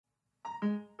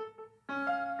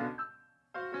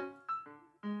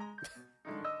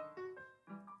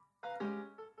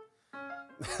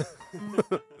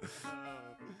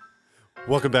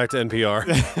Welcome back to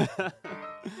NPR.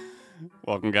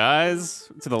 Welcome,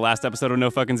 guys, to the last episode of No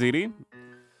Fucking Ziti.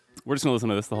 We're just going to listen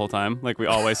to this the whole time, like we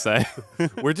always say.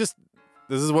 This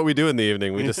is what we do in the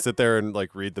evening. We just sit there and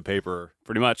like read the paper.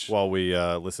 Pretty much. While we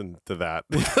listen to that.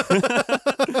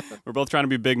 We're both trying to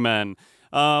be big men.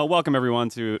 Welcome, everyone,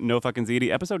 to No Fucking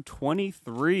Ziti, episode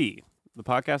 23. The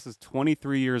podcast is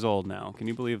 23 years old now. Can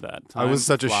you believe that? I was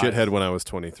such a shithead when I was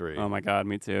 23. Oh, my God.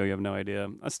 Me too. You have no idea.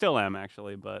 I still am,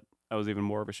 actually, but I was even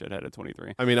more of a shithead at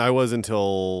 23. I mean, I was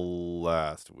until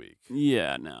last week.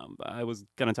 Yeah, no. I was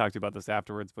going to talk to you about this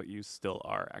afterwards, but you still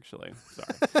are, actually.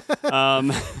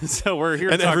 Sorry. So we're here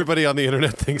to and everybody on the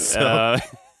internet thinks so.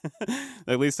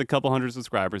 At least a couple hundred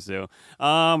subscribers do.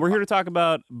 We're here to talk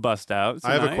about Bust Out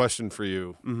tonight. I have a question for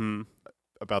you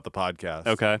about the podcast.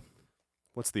 Okay.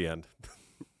 What's the end?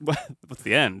 What's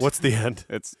the end? What's the end?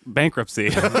 It's bankruptcy.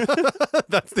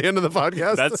 That's the end of the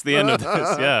podcast? That's the end of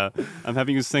this, yeah. I'm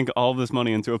having you sink all of this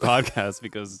money into a podcast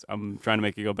because I'm trying to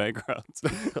make you go bankrupt.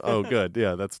 Oh, good.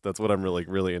 Yeah, that's what I'm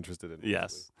really interested in.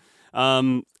 Yes.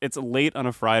 It's late on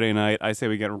a Friday night. I say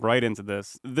we get right into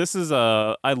this. This is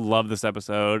I love this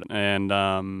episode,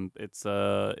 and it's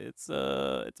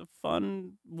a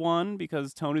fun one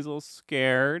because Tony's a little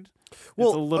scared. Well,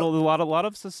 it's a lot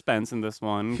of suspense in this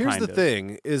one. Here's the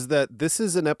thing: is that this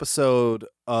is an episode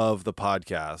of the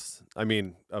podcast. I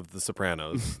mean, of The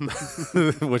Sopranos,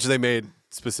 which they made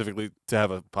specifically to have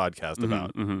a podcast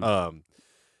about. Mm-hmm.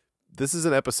 This is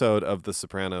an episode of The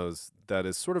Sopranos that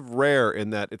is sort of rare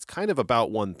in that it's kind of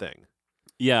about one thing.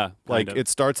 Yeah. Like it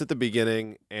starts at the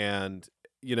beginning and,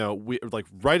 we like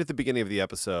right at the beginning of the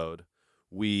episode,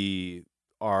 we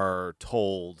are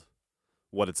told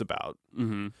what it's about.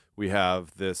 Mm-hmm. We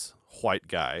have this white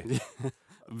guy.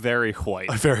 Very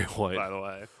white. Very white. By the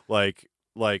way.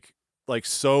 Like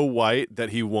so white that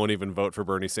he won't even vote for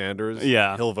Bernie Sanders.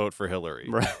 Yeah. He'll vote for Hillary.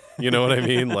 Right. You know what I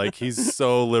mean? Like he's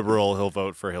so liberal, he'll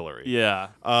vote for Hillary. Yeah.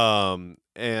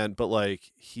 But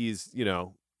like he's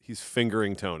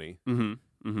fingering Tony.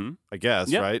 Mm-hmm. Mm-hmm. I guess,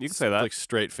 yeah, right? You can say that. Like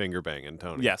straight finger banging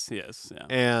Tony. Yes, he is. Yeah.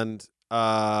 And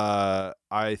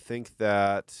I think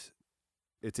that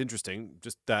it's interesting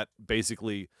just that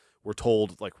basically we're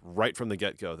told like right from the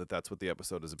get-go that that's what the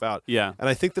episode is about. Yeah. And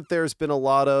I think that there's been a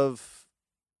lot of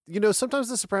sometimes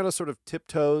The Sopranos sort of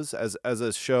tiptoes as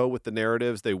a show with the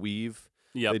narratives. They weave,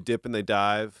 they dip and they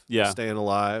dive, staying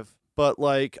alive. But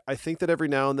like, I think that every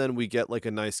now and then we get like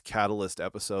a nice catalyst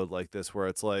episode like this where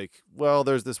it's like, well,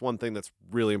 there's this one thing that's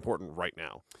really important right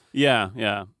now. Yeah,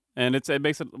 yeah. And it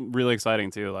makes it really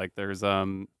exciting too. Like there's,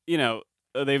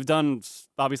 they've done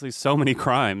obviously so many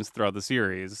crimes throughout the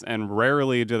series, and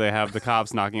rarely do they have the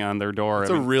cops knocking on their door.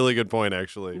 That's a really good point,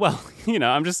 actually. Well,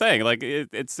 I'm just saying, like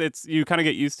it's you kind of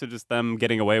get used to just them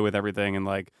getting away with everything, and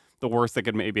like the worst that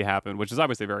could maybe happen, which is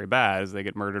obviously very bad, is they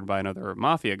get murdered by another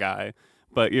mafia guy.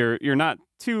 But you're not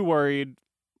too worried,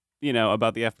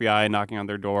 about the FBI knocking on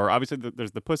their door. Obviously,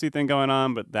 there's the pussy thing going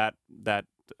on, but that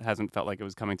hasn't felt like it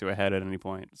was coming to a head at any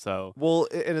point. So well,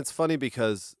 and it's funny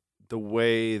because the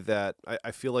way that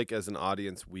I feel like as an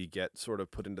audience, we get sort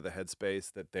of put into the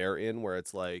headspace that they're in, where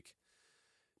it's like,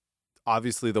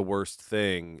 obviously the worst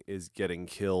thing is getting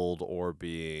killed or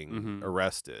being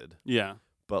arrested. Yeah.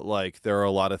 But like, there are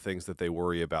a lot of things that they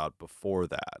worry about before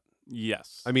that.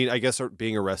 Yes. I mean, I guess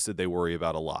being arrested, they worry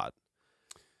about a lot.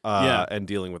 And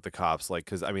dealing with the cops, like,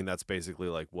 because I mean, that's basically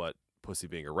like what Pussy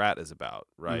Being a Rat is about,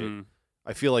 right? Mm-hmm.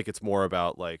 I feel like it's more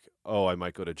about like, oh, I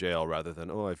might go to jail rather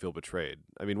than, oh, I feel betrayed.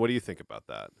 I mean, what do you think about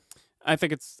that? I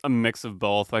think it's a mix of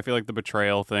both. I feel like the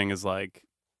betrayal thing is like,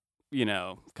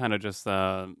 kind of just,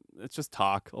 it's just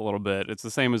talk a little bit. It's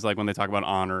the same as like when they talk about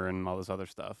honor and all this other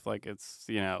stuff. Like it's,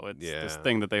 it's this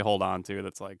thing that they hold on to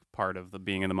that's like part of the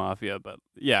being in the mafia. But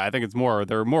yeah, I think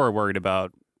they're more worried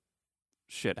about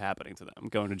shit happening to them,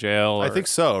 going to jail. I think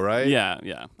so, right? Yeah.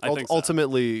 I think so.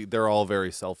 Ultimately, they're all very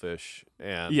selfish,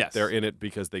 and yes. They're in it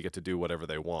because they get to do whatever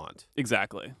they want.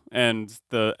 Exactly. And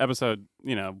the episode,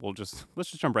 let's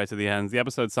just jump right to the end. The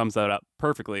episode sums that up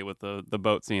perfectly with the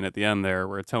boat scene at the end there,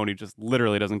 where Tony just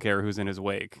literally doesn't care who's in his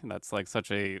wake. That's like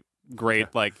such a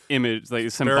great like image, like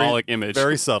symbolic image.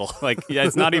 Very subtle. Like, yeah,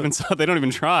 it's not even they don't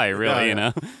even try,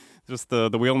 really, Just the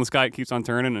wheel in the sky keeps on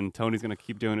turning, and Tony's going to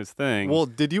keep doing his thing. Well,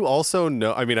 did you also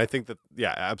know? I mean, I think that,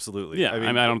 yeah, absolutely. Yeah, I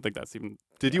mean, I don't think that's even...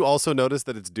 Did you also notice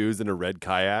that it's dudes in a red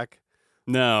kayak?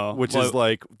 No. Which is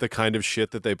like the kind of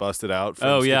shit that they busted out from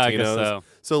Scatino's. Yeah, I guess so.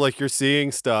 So like you're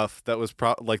seeing stuff that was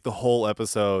like the whole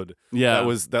episode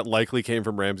that likely came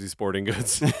from Ramsey Sporting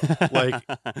Goods. Like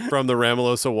from the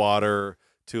Ramalosa water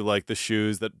to like the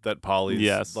shoes that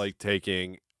Polly's like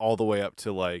taking. all the way up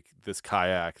to like this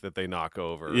kayak that they knock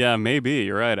over. Yeah, maybe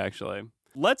you're right. Actually,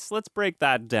 let's break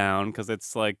that down because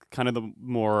it's like kind of the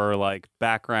more like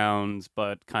backgrounds,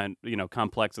 but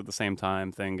complex at the same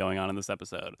time thing going on in this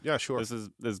episode. Yeah, sure. This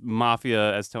is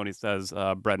mafia, as Tony says,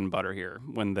 bread and butter here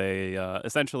when they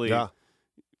essentially. Yeah.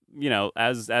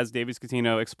 As Davey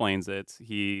Scatino explains it,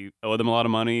 he owed them a lot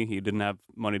of money. He didn't have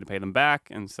money to pay them back,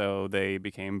 and so they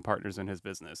became partners in his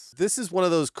business. This is one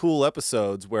of those cool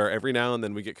episodes where every now and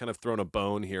then we get kind of thrown a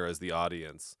bone here as the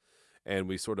audience, and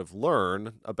we sort of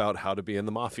learn about how to be in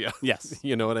the mafia. Yes.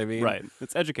 You know what I mean? Right.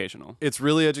 It's educational. It's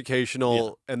really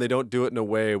educational, and they don't do it in a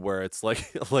way where it's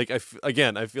like I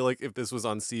feel like if this was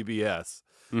on CBS,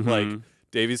 like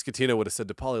Davey Scatino would have said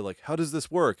to Pauly, like, how does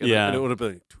this work? And it would have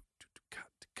been like,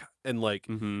 and like,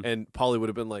 and Pauly would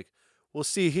have been like, well,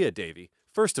 see here, Davey.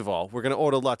 First of all, we're going to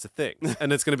order lots of things,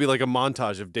 and it's going to be like a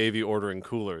montage of Davey ordering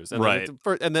coolers. And right.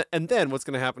 And then what's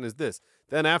going to happen is this.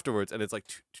 Then afterwards, and it's like,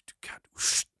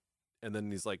 and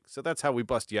then he's like, so that's how we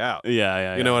bust you out.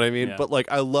 Yeah. You know what I mean? Yeah. But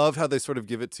like, I love how they sort of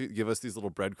give us these little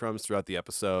breadcrumbs throughout the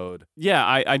episode. Yeah,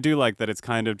 I do like that. It's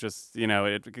kind of just,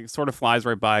 it sort of flies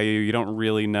right by you. You don't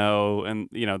really know. And,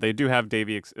 they do have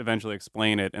Davey eventually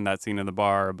explain it in that scene in the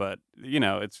bar. But,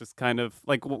 it's just kind of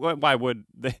like, why would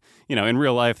they, in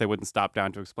real life, they wouldn't stop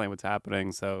down to explain what's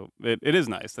happening. So it is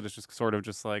nice that it's just sort of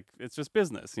just like, it's just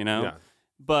business, Yeah.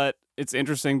 But it's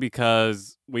interesting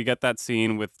because we get that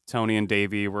scene with Tony and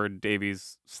Davey where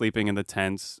Davey's sleeping in the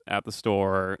tents at the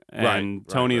store, and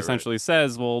Tony essentially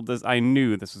says, well, I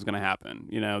knew this was going to happen.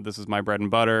 This is my bread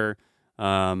and butter.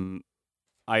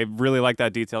 I really like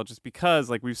that detail just because,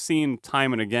 like, we've seen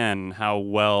time and again how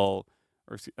well,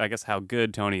 or I guess how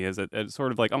good Tony is at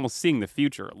sort of like almost seeing the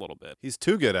future a little bit. He's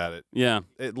too good at it. Yeah.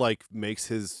 It like makes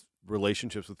his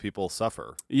relationships with people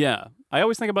suffer. Yeah. I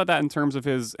always think about that in terms of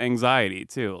his anxiety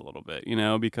too, a little bit,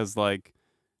 because like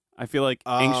I feel like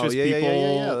anxious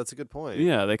people. Yeah, that's a good point.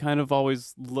 Yeah, they kind of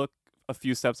always look a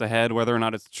few steps ahead, whether or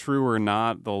not it's true or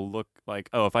not. They'll look like,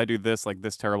 oh, if I do this, like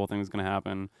this terrible thing is going to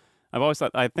happen. I've always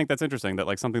thought, I think that's interesting that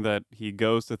like something that he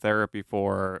goes to therapy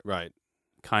for, right,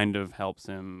 kind of helps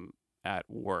him at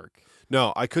work.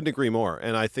 No, I couldn't agree more.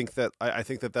 And I think that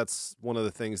that's one of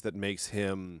the things that makes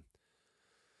him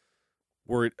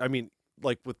worried. I mean,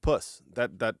 like with Puss,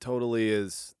 that totally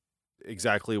is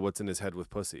exactly what's in his head with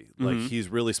Pussy. Like he's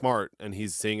really smart and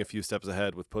he's seeing a few steps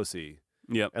ahead with Pussy.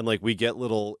 Yep. And like we get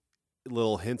little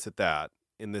hints at that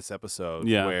in this episode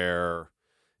where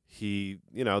he,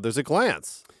 there's a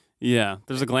glance. Yeah,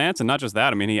 there's a glance, and not just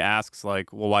that. I mean, he asks,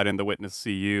 like, well, why didn't the witness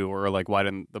see you? Or, like, why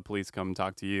didn't the police come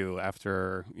talk to you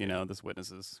after, this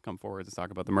witness has come forward to talk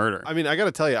about the murder? I mean, I got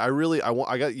to tell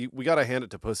you, we got to hand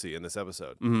it to Pussy in this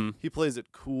episode. Mm-hmm. He plays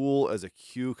it cool as a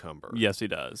cucumber. Yes, he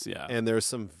does, yeah. And there's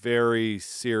some very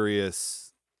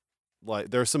serious,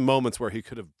 like, there are some moments where he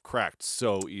could have cracked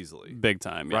so easily. Big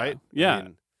time, yeah. Right? Yeah.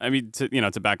 I mean,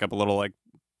 to back up a little, like,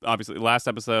 obviously, last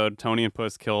episode, Tony and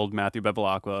Puss killed Matthew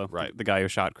Bevilacqua, right, the guy who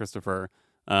shot Christopher.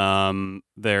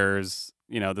 There's,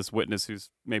 this witness who's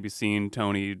maybe seen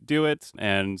Tony do it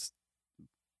and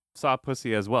saw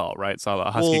Pussy as well, right? Saw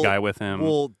a husky guy with him.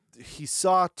 Well, he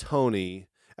saw Tony,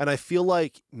 and I feel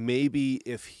like maybe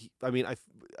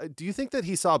do you think that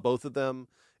he saw both of them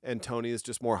and Tony is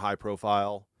just more high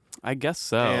profile? I guess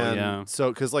so, yeah.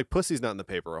 So, because like Pussy's not in the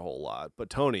paper a whole lot,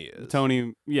 but Tony is.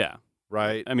 Tony, yeah.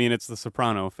 Right. I mean, it's the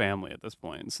Soprano family at this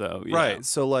point, so yeah. Right.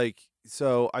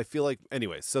 So I feel like,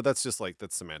 anyways, so that's just like,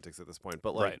 that's semantics at this point,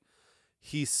 but like,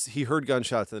 he heard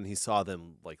gunshots and he saw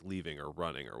them like leaving or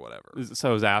running or whatever.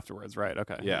 So it was afterwards, right?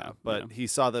 Okay. Yeah, but he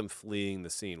saw them fleeing the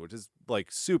scene, which is like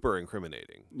super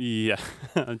incriminating. Yeah,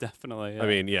 definitely. Yeah. I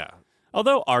mean, yeah.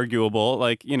 Although arguable,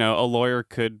 like, a lawyer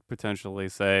could potentially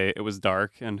say it was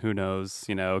dark and who knows,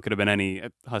 it could have been any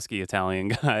husky Italian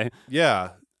guy.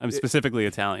 Yeah. I'm specifically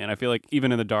Italian. I feel like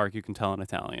even in the dark, you can tell an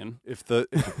Italian. If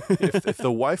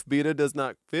the wife beater does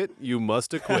not fit, you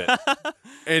must acquit.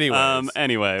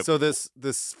 Anyway. So this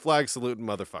flag saluting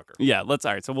motherfucker. Yeah. All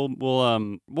right. So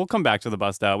we'll come back to the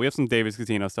bust out. We have some Davey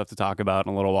Scatino stuff to talk about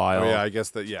in a little while. Oh yeah, I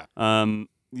guess that. Yeah.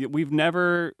 We've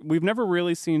never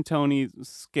really seen Tony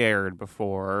scared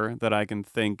before that I can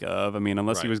think of. I mean,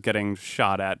 unless he was getting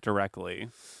shot at directly.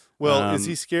 Well, is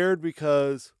he scared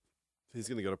because he's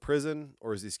going to go to prison,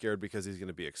 or is he scared because he's going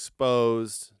to be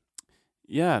exposed?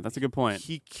 Yeah, that's a good point.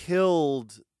 He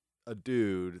killed a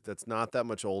dude that's not that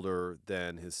much older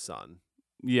than his son.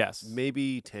 Yes.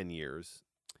 Maybe 10 years.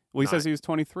 Well, he says he was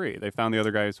 23. They found the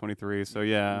other guy who's 23, so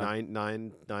yeah.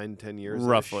 10 years?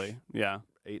 Roughly, yeah.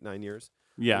 8, 9 years?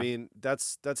 Yeah. I mean,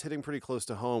 that's hitting pretty close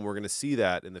to home. We're going to see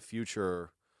that in the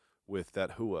future with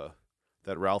that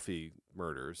Ralphie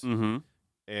murders. Mm-hmm.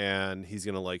 and he's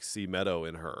gonna like see Meadow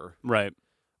in her. Right.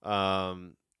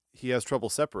 He has trouble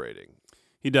separating.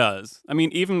 He does. I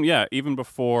mean, even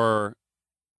before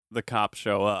the cops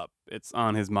show up, it's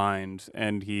on his mind,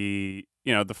 and he,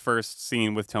 the first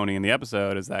scene with Tony in the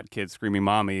episode is that kid screaming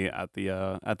 "mommy" at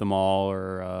the mall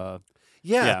or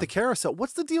at the carousel.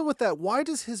 What's the deal with that? Why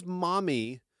does his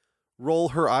mommy roll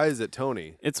her eyes at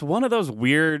Tony? It's one of those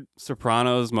weird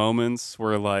Sopranos moments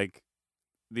where like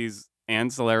these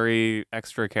ancillary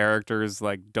extra characters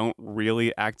like don't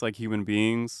really act like human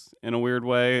beings in a weird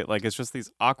way. Like it's just these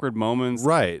awkward moments.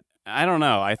 Right. I don't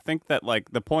know. I think that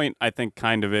like the point I think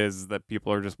kind of is that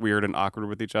people are just weird and awkward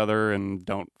with each other and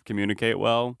don't communicate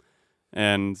well.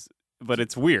 But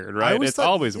it's weird, right? It's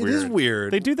always weird. It is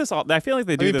weird. They do this all. I feel like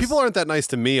they do this. People aren't that nice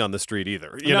to me on the street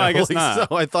either. You know? I guess not.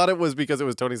 So I thought it was because it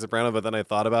was Tony Soprano, but then I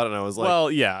thought about it and I was like,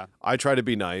 well, yeah. I try to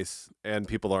be nice, and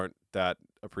people aren't that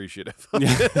appreciative.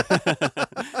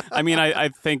 I mean, I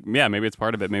think, maybe it's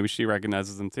part of it. Maybe she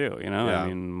recognizes him too, Yeah. I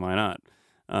mean, why not?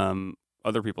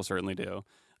 Other people certainly do.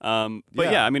 But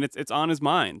I mean, it's on his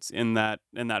mind in that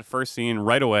first scene.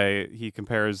 Right away, he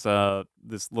compares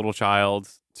this little child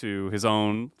to his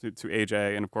own, to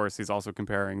AJ, and of course, he's also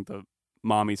comparing the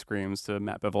mommy screams to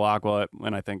Matt Bevilacqua.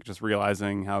 And I think just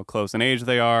realizing how close in age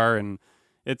they are, and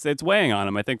it's weighing on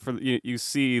him. I think you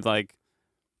see like,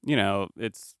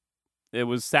 it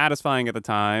was satisfying at the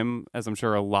time, as I'm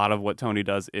sure a lot of what Tony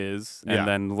does is, and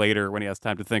then later when he has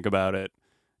time to think about it,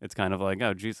 it's kind of like,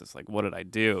 oh Jesus, like what did I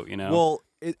do? Well,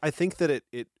 I think that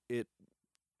it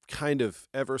kind of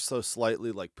ever so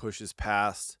slightly like pushes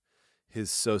past his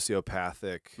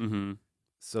sociopathic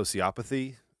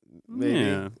sociopathy.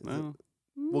 Maybe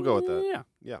we'll go with that.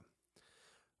 Yeah.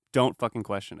 Don't fucking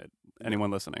question it. Anyone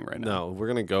listening right now? No, we're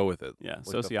gonna go with it. Yeah,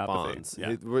 like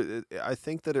sociopathy. I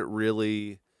think that it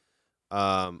really.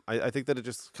 I think that it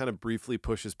just kind of briefly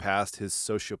pushes past his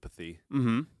sociopathy,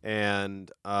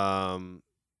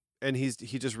 and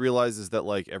he just realizes that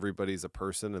like everybody's a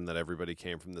person and that everybody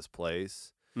came from this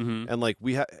place, and like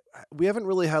we haven't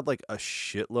really had like a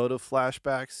shitload of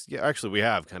flashbacks. Yeah, actually, we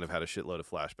have kind of had a shitload of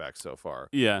flashbacks so far.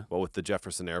 Yeah, well, with the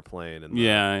Jefferson airplane and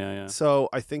yeah. So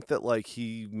I think that like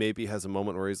he maybe has a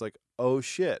moment where he's like, oh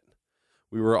shit,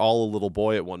 we were all a little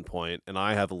boy at one point, and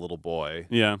I have a little boy.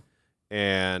 Yeah.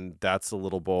 And that's a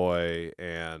little boy,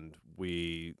 and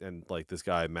like this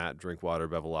guy Matt Drinkwater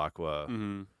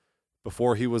Bevilacqua,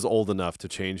 before he was old enough to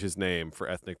change his name for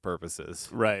ethnic purposes,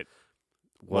 right,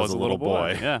 was a little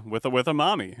boy. Yeah, with a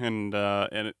mommy, and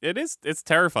it's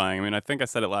terrifying. I mean, I think I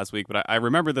said it last week, but I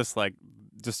remember this like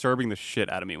disturbing the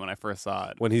shit out of me when I first saw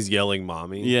it. When he's yelling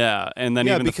 "mommy," yeah, and then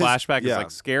even the flashback is like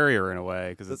scarier in a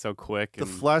way because it's so quick. The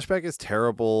flashback is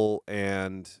terrible,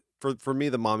 and for me,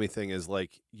 the mommy thing is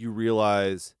like you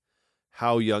realize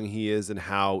how young he is and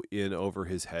how in over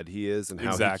his head he is, and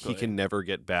how he can never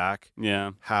get back.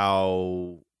 Yeah,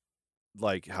 how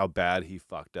bad he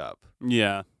fucked up.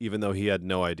 Yeah, even though he had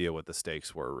no idea what the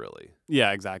stakes were really.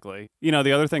 Yeah, exactly.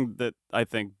 The other thing that I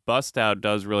think Bust Out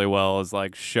does really well is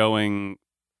like showing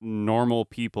normal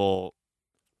people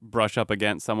brush up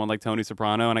against someone like Tony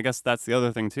Soprano, and I guess that's the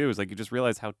other thing too, is like you just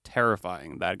realize how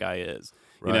terrifying that guy is.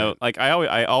 Right. Like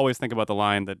I always think about the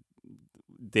line that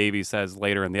Davey says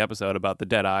later in the episode about the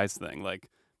dead eyes thing. Like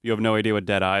you have no idea what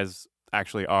dead eyes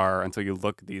actually are until you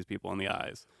look these people in the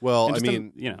eyes. Well, I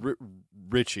mean,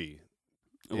 Richie.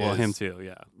 Well, him too.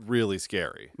 Yeah. Really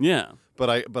scary. Yeah. But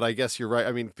I guess you're right.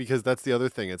 I mean, because that's the other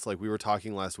thing. It's like we were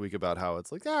talking last week about how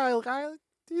it's like,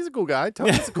 he's a cool guy.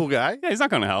 Tony's a cool guy. Yeah, he's not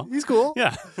going to hell. He's cool.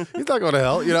 Yeah. He's not going to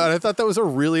hell. And I thought that was a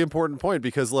really important point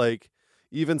because, like,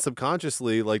 even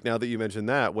subconsciously, like, now that you mentioned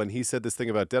that, when he said this thing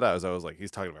about dead eyes, I was like,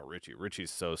 he's talking about Richie.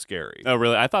 Richie's so scary. Oh,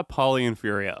 really? I thought Paulie and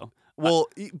Furio. Well,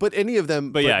 but any of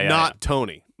them, but not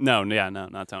Tony. No,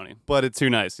 not Tony. But it's too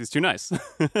nice. He's too nice.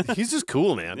 He's just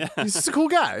cool, man. Yeah. He's just a cool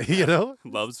guy,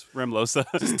 Loves Remlosa.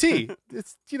 Just T.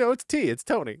 It's it's T. It's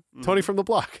Tony. Mm-hmm. Tony from the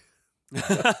block.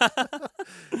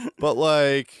 But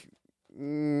like,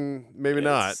 maybe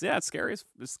not. Yeah, it's scary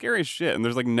as shit. And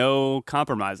there's like no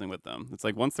compromising with them. It's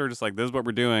like once they're just like, this is what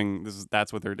we're doing.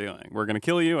 That's what they're doing. We're gonna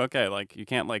kill you. Okay, like you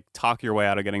can't like talk your way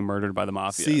out of getting murdered by the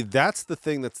mafia. See, that's the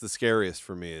thing that's the scariest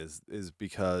for me is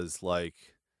because like,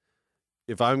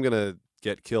 if I'm gonna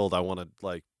get killed, I want to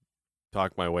like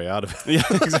talk my way out of it. Yeah,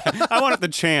 exactly. I want the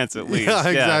chance at least. Yeah,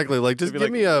 exactly. Like just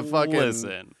give me a fucking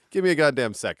listen. Give me a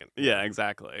goddamn second. Yeah,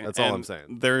 exactly. That's all I'm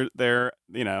saying. They're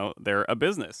a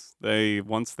business.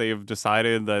 Once they've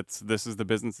decided that this is the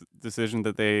business decision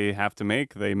that they have to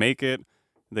make, they make it.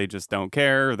 They just don't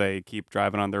care. They keep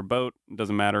driving on their boat. It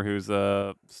doesn't matter who's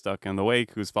stuck in the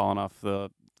wake, who's fallen off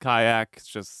the kayak. It's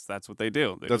just that's what they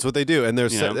do. That's what they do, and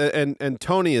there's and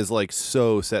Tony is like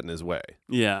so set in his way.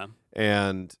 Yeah,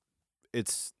 and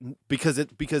it's because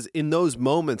in those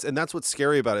moments, and that's what's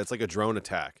scary about it. It's like a drone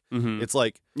attack. Mm-hmm. It's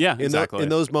like exactly. In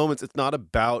those moments, it's not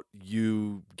about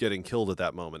you getting killed at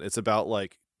that moment. It's about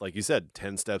like you said,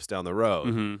 10 steps down the road.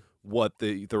 Mm-hmm. What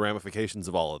the ramifications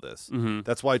of all of this. Mm-hmm.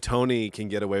 That's why Tony can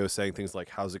get away with saying things like,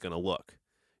 "How's it going to look?"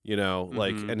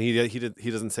 Like, and he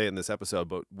doesn't say it in this episode,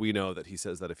 but we know that he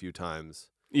says that a few times.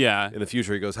 Yeah. In the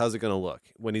future, he goes, "How's it going to look?"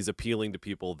 When he's appealing to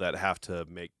people that have to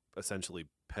make essentially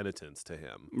penitence to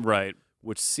him. Right.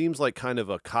 Which seems like kind of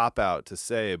a cop out to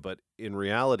say, but in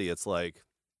reality, it's like,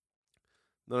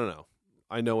 no.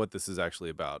 I know what this is actually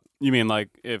about. You mean like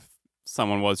if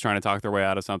someone was trying to talk their way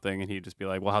out of something and he'd just be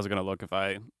like, well, how's it going to look if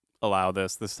I allow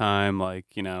this time? Like,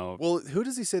 Well, who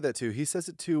does he say that to? He says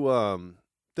it to,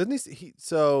 doesn't he?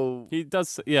 He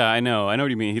does. Yeah, I know what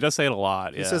you mean. He does say it a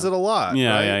lot. He says it a lot.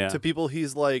 Yeah, right? yeah. To people,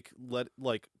 he's like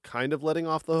kind of letting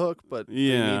off the hook, but they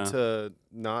need to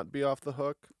not be off the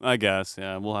hook. I guess.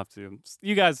 Yeah, we'll have to.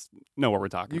 You guys know what we're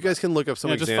talking. You guys can look up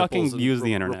some examples. Just fucking use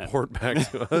the internet. Report back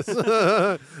to us.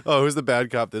 Oh, who's the bad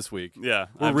cop this week? Yeah,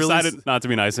 I've decided not to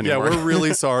be nice anymore. Yeah, we're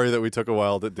really sorry that we took a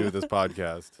while to do this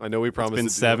podcast. I know we promised. It's been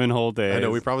 7 whole days. I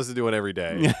know we promised to do it every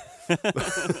day.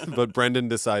 But Brendan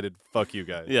decided, fuck you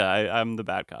guys. Yeah, I'm the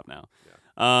bad cop now.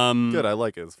 Yeah. Good, I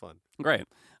like it. It's fun. Great.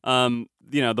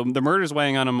 The murder's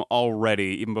weighing on him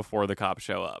already, even before the cops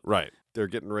show up. Right. They're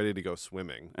getting ready to go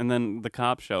swimming, and then the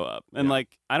cops show up, and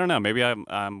like I don't know, maybe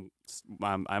I'm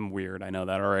weird. I know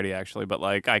that already, actually, but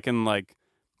like I can like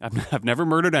I've never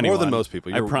murdered anyone. More than most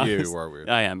people. I promise. You are weird.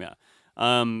 I am, yeah.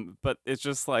 But it's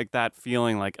just like that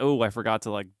feeling like, oh, I forgot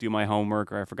to like do my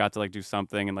homework, or I forgot to like do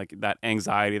something, and like that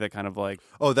anxiety that kind of like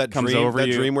that comes dream, over that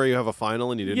you. dream where you have a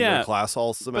final and you didn't go to class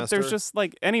all semester. But there's just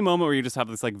like any moment where you just have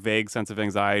this like vague sense of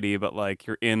anxiety, but like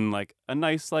you're in like a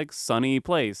nice like sunny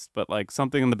place, but like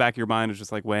something in the back of your mind is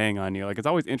just like weighing on you. Like it's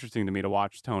always interesting to me to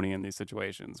watch Tony in these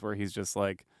situations where he's just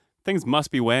like things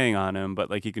must be weighing on him, but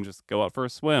like he can just go out for a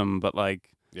swim, but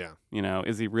like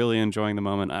is he really enjoying the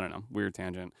moment? I don't know. Weird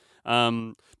tangent.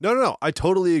 No. I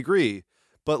totally agree.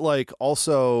 But like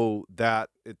also that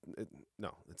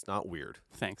it's not weird.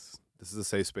 Thanks. This is a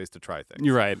safe space to try things.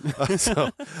 You're right.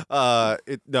 I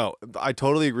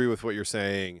totally agree with what you're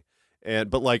saying.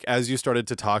 But like as you started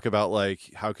to talk about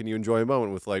like how can you enjoy a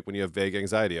moment with like when you have vague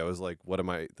anxiety, I was like, what am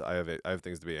I have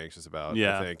things to be anxious about,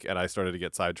 I think. And I stared to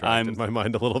get sidetracked in my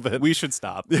mind a little bit. We should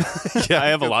stop. I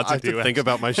have a lot to do. Think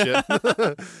about my shit.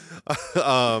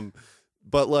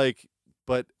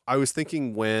 But I was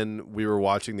thinking when we were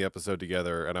watching the episode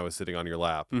together and I was sitting on your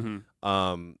lap,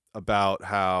 about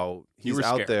how he's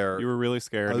out there. You were really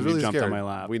scared. I was really jumped scared. on my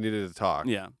lap. We needed to talk.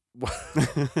 Yeah.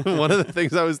 One of the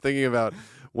things I was thinking about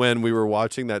when we were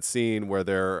watching that scene where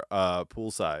they're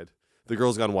poolside, the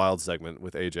Girls Gone Wild segment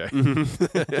with AJ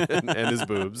and his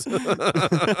boobs.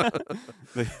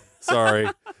 Sorry.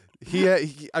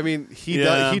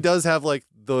 He does have like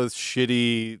those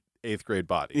shitty 8th grade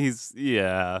body.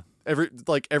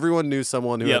 Everyone knew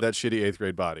someone who had that shitty 8th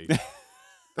grade body.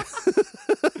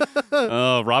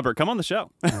 Oh, Robert, come on the show.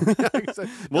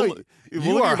 We'll look at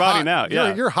your body now.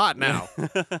 Yeah, you're hot now.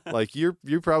 Like you're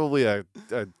probably a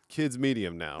kid's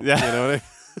medium now. Yeah. You know what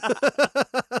I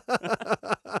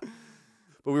mean?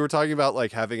 But we were talking about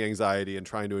like having anxiety and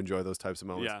trying to enjoy those types of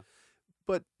moments. Yeah.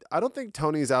 But I don't think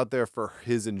Tony's out there for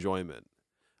his enjoyment.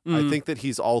 I think that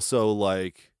he's also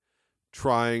like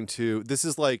trying to. This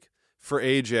is like. For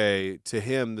AJ, to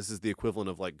him, this is the equivalent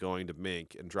of like going to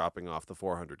Mink and dropping off the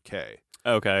 $400K.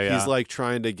 Okay, yeah. He's like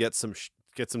trying to get some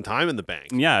time in the bank.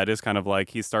 Yeah, it is kind of like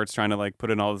he starts trying to like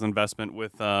put in all his investment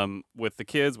with the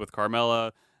kids, with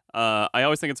Carmela. I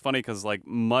always think it's funny because like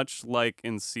much like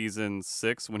in season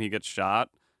 6 when he gets shot,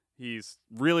 he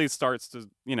really starts to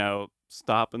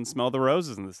stop and smell the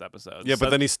roses in this episode. Yeah, but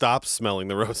then he stops smelling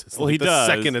the roses. Well, he does.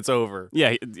 The second it's over.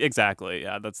 Yeah, exactly.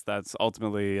 Yeah, that's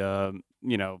ultimately a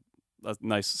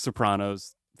nice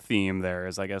Sopranos theme there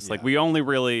is, I guess. Like we only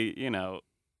really,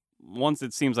 once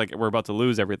it seems like we're about to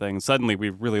lose everything, suddenly we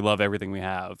really love everything we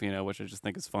have, which I just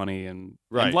think is funny and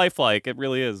lifelike. It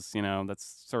really is,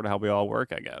 that's sort of how we all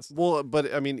work, I guess. Well,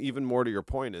 but I mean, even more to your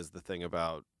point is the thing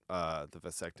about the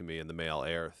vasectomy and the male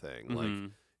heir thing. Mm-hmm.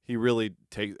 Like he really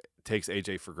takes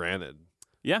AJ for granted.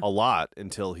 Yeah, a lot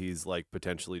until he's like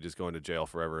potentially just going to jail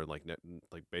forever and like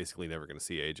basically never going to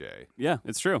see AJ. Yeah,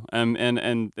 it's true. And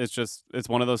it's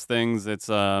one of those things. It's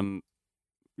you're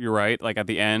right. Like at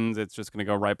the end, it's just going to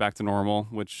go right back to normal,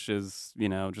 which is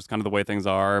just kind of the way things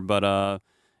are. But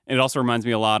And it also reminds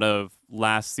me a lot of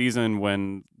last season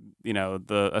when,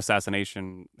 the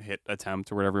assassination hit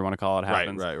attempt or whatever you want to call it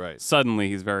happens. Right. Suddenly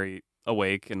he's very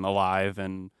awake and alive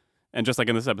and just like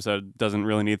in this episode, doesn't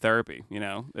really need therapy.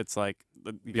 It's like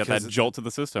you got that jolt to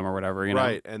the system or whatever.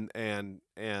 Right,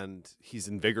 and he's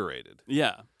invigorated.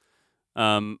 Yeah,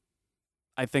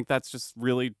 I think that's just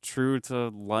really true to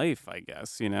life. I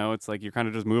guess it's like you're kind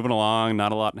of just moving along,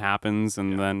 not a lot happens,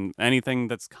 and then anything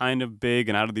that's kind of big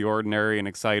and out of the ordinary and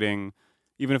exciting,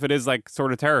 even if it is like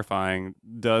sort of terrifying,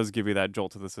 does give you that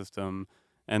jolt to the system.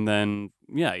 And then,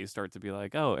 you start to be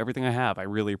like, oh, everything I have, I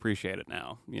really appreciate it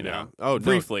now, Yeah. Oh,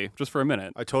 briefly, just for a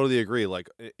minute. I totally agree. Like,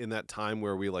 in that time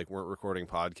where we, like, weren't recording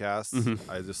podcasts,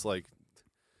 I just, like,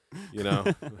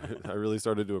 I really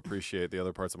started to appreciate the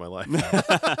other parts of my life.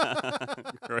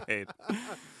 Great.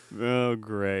 Oh,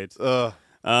 great.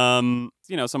 Some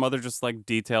other just, like,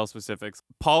 detail specifics.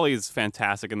 Paulie's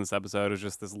fantastic in this episode. Is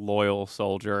just this loyal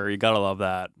soldier. You gotta love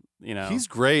that, He's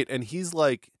great, and he's,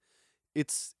 like...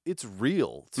 It's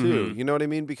real too, you know what I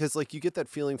mean? Because like you get that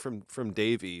feeling from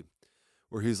Davey,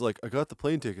 where he's like, "I got the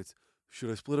plane tickets.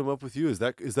 Should I split them up with you? Is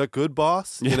that good,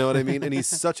 boss?" You know what I mean? And he's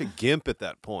such a gimp at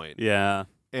that point. Yeah,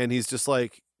 and he's just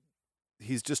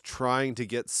trying to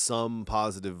get some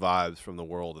positive vibes from the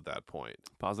world at that point.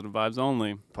 Positive vibes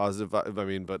only. Positive vibes. I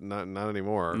mean, but not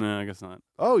anymore. No, I guess not.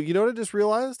 Oh, you know what I just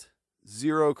realized?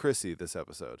 Zero Chrissy this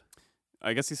episode.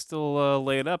 I guess he's still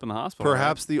laid up in the hospital.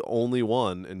 Perhaps the only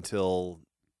one until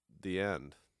the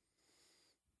end.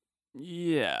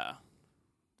 Yeah.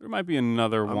 There might be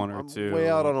another one or two. I'm way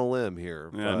out on a limb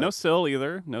here. Yeah, no Sil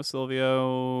either. No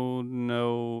Silvio.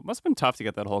 No. Must have been tough to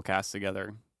get that whole cast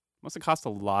together. Must have cost a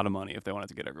lot of money if they wanted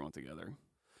to get everyone together.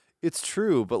 It's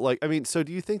true, but like, I mean, so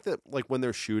do you think that like when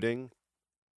they're shooting,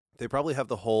 they probably have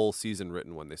the whole season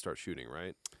written when they start shooting,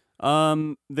 right?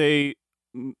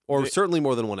 Or certainly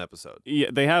more than one episode. Yeah,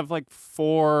 they have like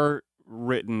 4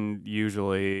 written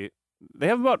usually. They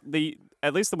have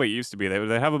at least the way it used to be.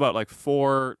 They have about like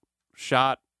 4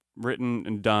 shot, written,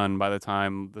 and done by the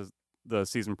time the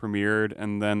season premiered,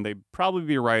 and then they'd probably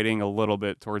be writing a little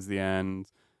bit towards the end.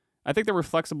 I think they were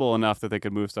flexible enough that they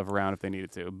could move stuff around if they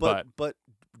needed to. But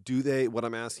do they? What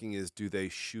I'm asking is, do they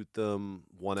shoot them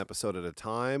one episode at a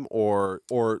time, or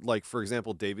like for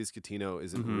example, Davey Scatino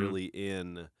isn't really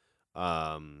in.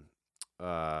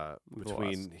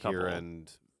 Between here and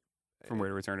From Where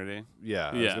to Eternity.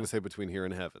 Yeah, I was going to say between here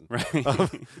and heaven. Right.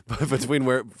 But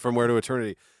from where to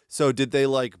eternity. So did they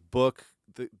like book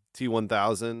the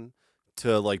T-1000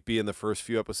 to like be in the first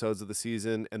few episodes of the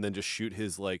season and then just shoot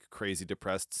his like crazy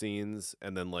depressed scenes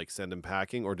and then like send him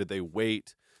packing, or did they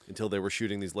wait until they were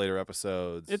shooting these later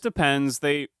episodes? It depends.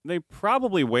 They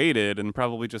probably waited and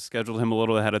probably just scheduled him a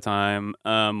little ahead of time.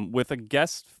 With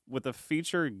a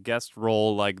feature guest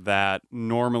role like that,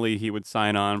 normally he would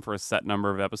sign on for a set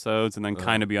number of episodes and then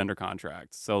kind of be under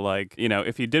contract. So like,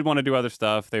 if he did want to do other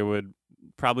stuff, they would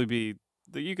probably be,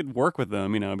 you could work with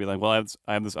them, be like, well,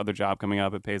 I have this other job coming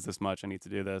up. It pays this much. I need to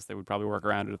do this. They would probably work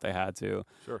around it if they had to.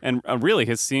 Sure. And really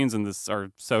his scenes in this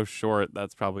are so short.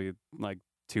 That's probably like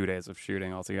 2 days of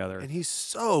shooting altogether. And he's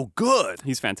so good.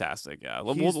 He's fantastic, yeah.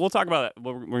 We'll talk about that.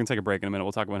 We're going to take a break in a minute.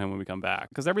 We'll talk about him when we come back.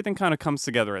 Because everything kind of comes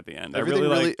together at the end.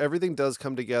 Everything does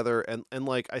come together. And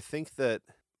like, I think that,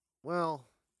 well,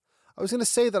 I was going to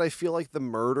say that I feel like the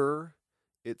murder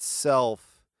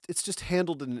itself, it's just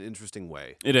handled in an interesting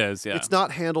way. It is, yeah. It's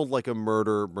not handled like a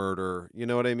murder. You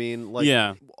know what I mean? Like,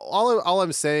 yeah. All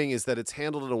I'm saying is that it's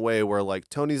handled in a way where like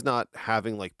Tony's not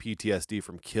having like PTSD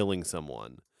from killing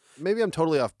someone. Maybe I'm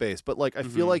totally off base, but like I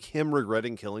feel like him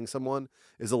regretting killing someone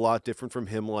is a lot different from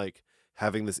him like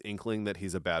having this inkling that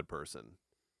he's a bad person.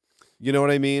 You know what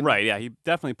I mean? Right, yeah, he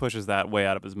definitely pushes that way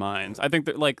out of his mind. I think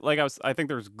that I think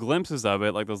there's glimpses of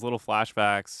it, like those little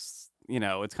flashbacks.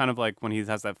 It's kind of like when he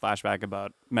has that flashback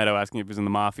about Meadow asking if he's in the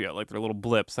mafia. Like, they're little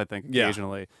blips, I think,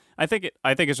 occasionally. Yeah. I think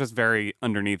it's just very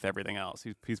underneath everything else.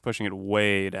 He's pushing it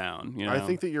way down. I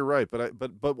think that you're right, but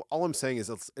all I'm saying is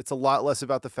it's a lot less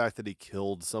about the fact that he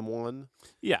killed someone.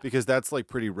 Yeah, because that's like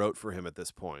pretty rote for him at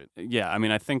this point. Yeah, I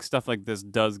mean, I think stuff like this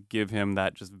does give him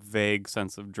that just vague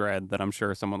sense of dread that I'm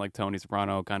sure someone like Tony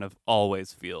Soprano kind of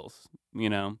always feels.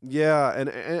 Yeah,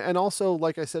 and also,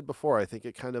 like I said before, I think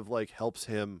it kind of like helps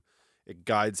him. It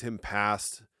guides him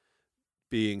past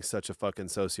being such a fucking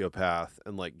sociopath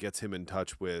and like gets him in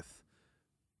touch with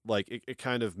like it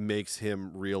kind of makes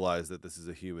him realize that this is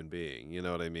a human being. You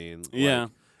know what I mean? Yeah.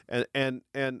 Like,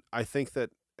 and I think that,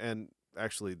 and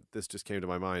actually this just came to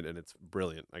my mind and it's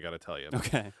brilliant. I got to tell you.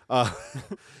 Okay.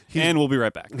 And we'll be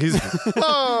right back.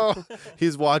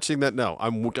 He's watching that. No,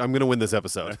 I'm going to win this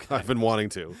episode. Okay. I've been wanting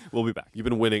to. We'll be back. You've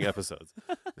been winning episodes.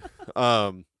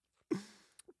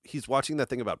 he's watching that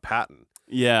thing about Patton.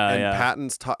 Yeah, and yeah.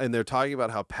 Patton's and they're talking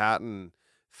about how Patton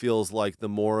feels like the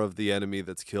more of the enemy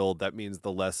that's killed, that means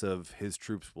the less of his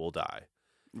troops will die.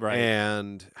 Right.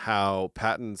 And how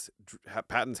Patton's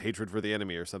hatred for the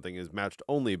enemy or something is matched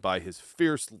only by his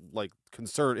fierce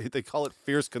concern. They call it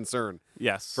fierce concern.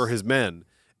 Yes. For his men.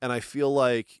 And I feel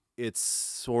like it's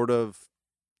sort of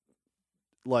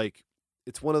like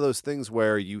it's one of those things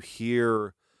where you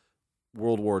hear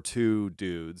World War II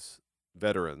dudes,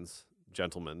 veterans,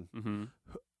 gentlemen,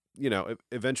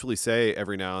 eventually say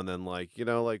every now and then,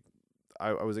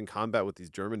 I was in combat with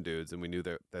these German dudes and we knew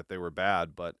that they were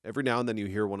bad, but every now and then you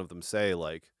hear one of them say,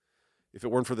 if it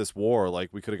weren't for this war,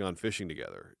 we could have gone fishing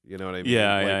together. You know what I mean?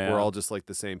 Yeah, we're all just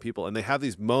the same people. And they have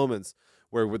these moments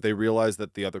where they realize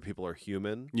that the other people are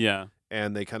human. Yeah.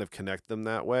 And they kind of connect them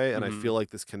that way. And I feel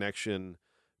like this connection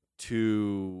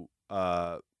to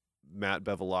Matt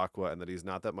Bevilacqua, and that he's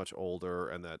not that much older,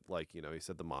 and that he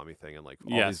said the mommy thing and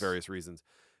all these various reasons.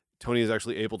 Tony is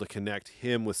actually able to connect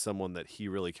him with someone that he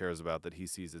really cares about, that he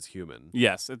sees as human.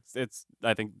 Yes, it's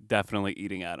I think definitely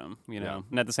eating at him, Yeah.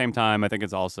 And at the same time, I think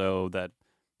it's also that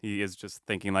he is just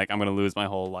thinking I'm going to lose my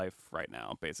whole life right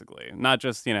now, basically. Not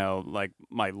just,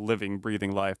 my living,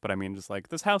 breathing life, but I mean just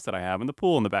this house that I have and the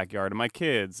pool in the backyard and my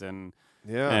kids and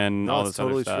all this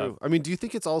totally other stuff. True. I mean, do you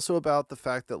think it's also about the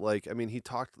fact that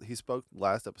he spoke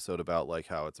last episode about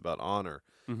how it's about honor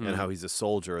and how he's a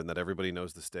soldier and that everybody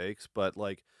knows the stakes, but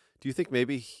do you think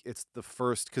maybe it's the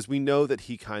first, because we know that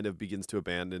he kind of begins to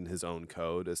abandon his own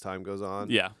code as time goes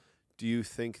on? Yeah. Do you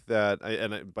think that,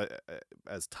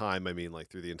 as time, I mean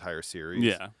through the entire series?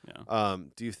 Yeah, yeah.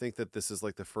 Do you think that this is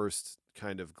the first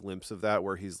kind of glimpse of that,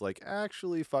 where he's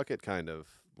actually, fuck it, kind of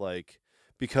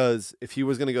because if he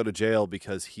was going to go to jail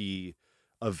because he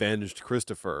avenged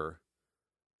Christopher,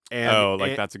 and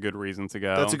that's a good reason to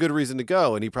go. That's a good reason to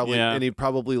go, and he'd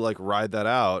probably ride that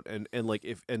out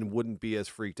and wouldn't be as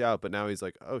freaked out. But now he's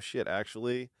oh shit,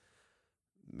 actually,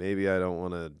 maybe I don't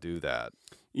want to do that.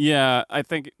 Yeah, I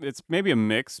think it's maybe a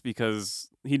mix, because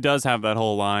he does have that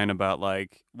whole line about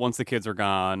once the kids are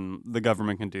gone, the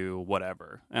government can do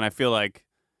whatever, and I feel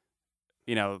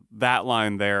that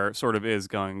line there sort of is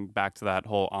going back to that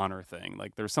whole honor thing.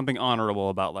 There's something honorable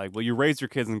about well, you raised your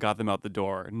kids and got them out the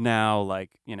door. Now,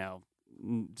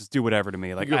 just do whatever to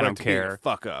me. I don't care.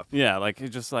 Fuck up. Yeah, it's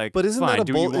just But isn't fine,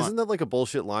 isn't that a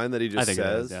bullshit line that he just says? It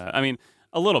is, yeah. I mean,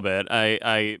 a little bit.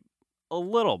 A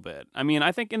little bit. I mean,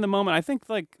 I think in the moment, I think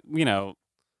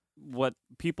what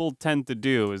people tend to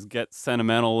do is get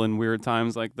sentimental in weird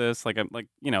times like this. Like I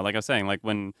was saying,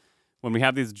 when we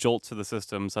have these jolts to the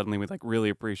system, suddenly we really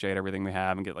appreciate everything we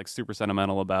have and get super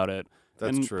sentimental about it.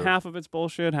 That's true. Half of it's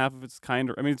bullshit, half of it's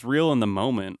it's real in the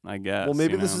moment, I guess. Well,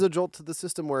 maybe this is a jolt to the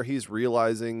system where he's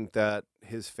realizing that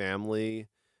his family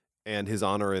and his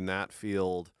honor in that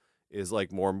field is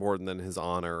more important than his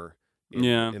honor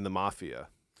in the mafia.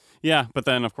 Yeah, but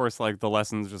then of course the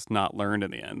lesson's just not learned in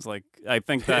the end. I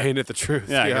think that ain't it the truth.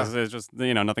 Yeah, because it's just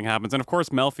nothing happens. And of course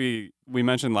Melfi, we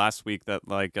mentioned last week that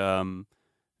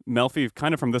Melfi,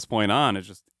 kind of from this point on,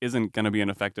 isn't going to be an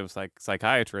effective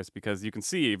psychiatrist, because you can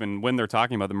see even when they're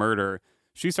talking about the murder,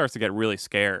 she starts to get really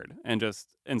scared, and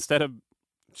just instead of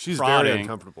she's prodding, very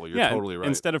uncomfortable. You're totally right.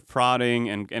 Instead of prodding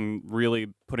and really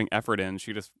putting effort in,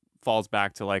 she just falls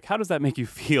back to how does that make you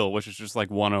feel, which is just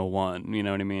 101. You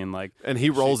know what I mean? And he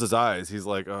rolls his eyes. He's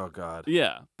oh God.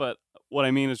 Yeah, but what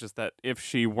I mean is just that if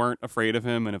she weren't afraid of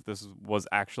him, and if this was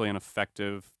actually an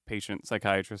effective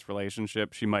patient-psychiatrist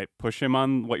relationship, she might push him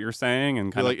on what you're saying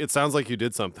and kind of it sounds like you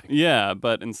did something. Yeah,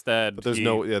 but instead, there's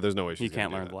no way he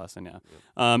can't learn the lesson. Yeah.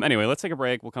 Anyway, let's take a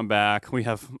break. We'll come back. We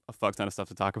have a fuck ton of stuff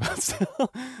to talk about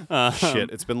still.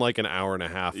 Shit, it's been an hour and a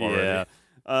half already.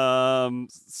 Yeah.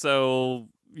 So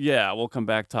yeah, we'll come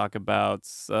back, talk about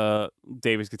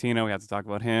Davey Scatino. We have to talk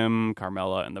about him,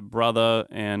 Carmela and the brother,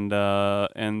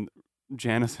 and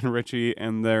Janice and Richie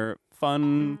and their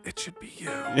fun. It should be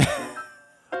you.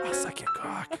 I'll suck your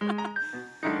cock.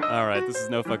 All right, this is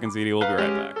No Fucking Ziti. We'll be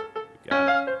right back. You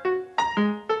got it.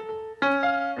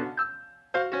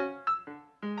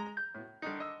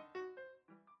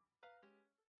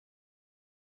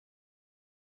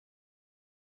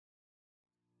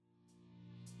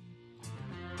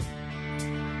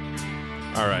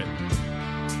 All right.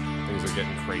 Things are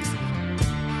getting crazy.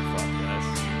 Fuck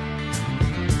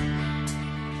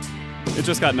this. It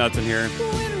just got nuts in here.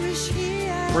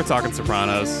 We're talking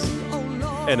Sopranos.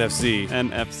 NFC.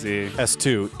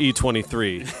 S2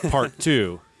 E23 Part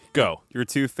 2. Go. Your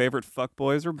two favorite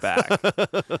fuckboys are back.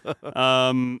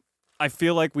 I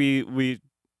feel like we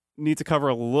need to cover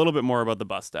a little bit more about the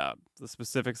bust out, the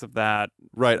specifics of that.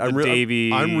 Right. I'm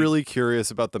Davey. really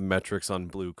curious about the metrics on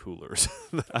blue coolers.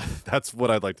 That's what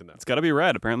I'd like to know. It's got to be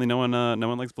red. Apparently, no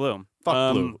one likes blue.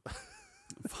 Fuck blue.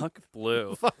 Fuck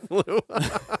blue. Fuck blue.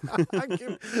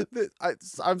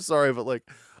 I'm sorry, but like,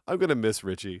 I'm gonna miss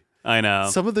Richie. I know.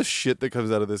 Some of the shit that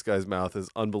comes out of this guy's mouth is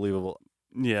unbelievable.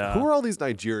 Yeah. Who are all these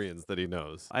Nigerians that he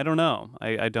knows? I don't know.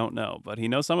 I don't know. But he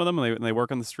knows some of them, and they work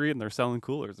on the street, and they're selling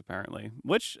coolers, apparently.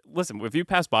 Which, listen, if you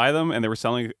passed by them and they were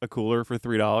selling a cooler for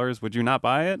 $3, would you not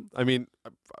buy it? I mean,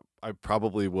 I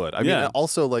probably would. I mean,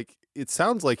 also, like, it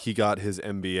sounds like he got his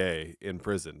MBA in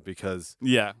prison because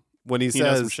when he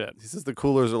says the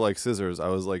coolers are like scissors, I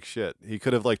was like, shit. He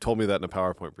could have, like, told me that in a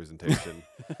PowerPoint presentation,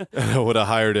 and I would have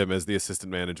hired him as the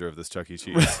assistant manager of this Chuck E.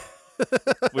 Cheese.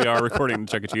 We are recording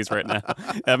Chuck E. Cheese right now.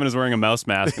 Evan is wearing a mouse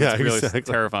mask. It's really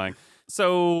terrifying.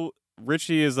 So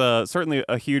Richie is certainly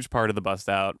a huge part of the bust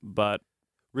out, but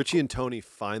Richie and Tony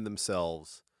find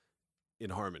themselves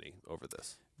in harmony over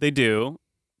this. They do,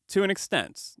 to an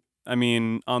extent. I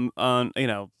mean, on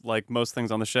like most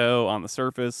things on the show, on the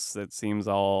surface, it seems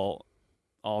all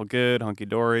good, hunky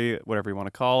dory, whatever you want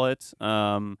to call it.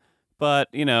 But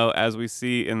as we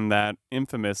see in that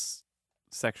infamous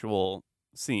sexual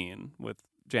scene with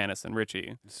Janice and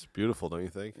Richie. It's beautiful, don't you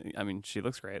think? I mean, she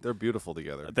looks great. They're beautiful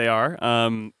together. They are.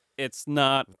 It's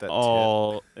not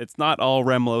all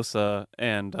Remlosa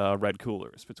and red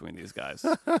coolers between these guys.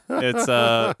 It's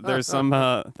there's some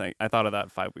thing. I thought of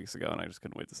that 5 weeks ago and I just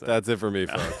couldn't wait to say. That's it for me,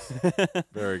 folks.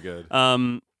 Very good.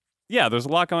 Yeah, there's a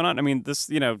lot going on. I mean, this,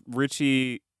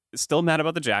 Richie is still mad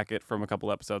about the jacket from a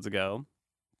couple episodes ago.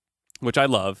 Which I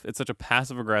love. It's such a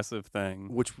passive-aggressive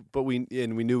thing. But we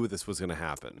knew this was going to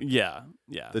happen. Yeah.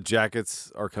 The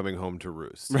jackets are coming home to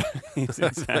roost. Right,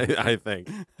 exactly. I think.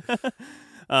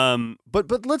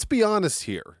 But let's be honest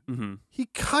here. Mm-hmm. He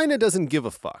kind of doesn't give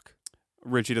a fuck.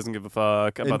 Richie doesn't give a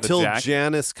fuck about until the jacket.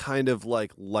 Janice kind of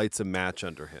like lights a match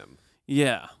under him.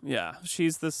 Yeah.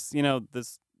 She's this,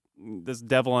 this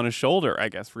devil on his shoulder, I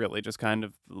guess, really, just kind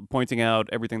of pointing out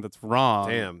everything that's wrong.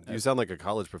 Damn, you sound like a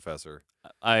college professor.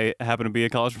 I happen to be a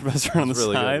college professor on the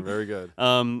really side. Good, very good.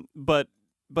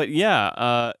 But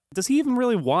yeah, does he even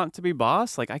really want to be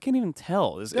boss? Like, I can't even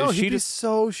tell. He'd be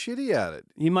so shitty at it.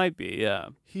 He might be, yeah.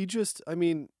 He just, I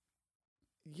mean,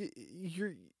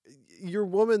 your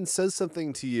woman says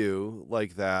something to you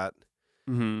like that.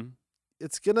 Mm-hmm.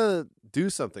 It's gonna do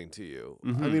something to you.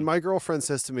 Mm-hmm. I mean, my girlfriend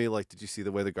says to me, like, "Did you see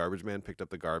the way the garbage man picked up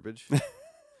the garbage?"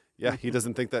 Yeah, he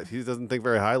doesn't think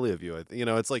very highly of you.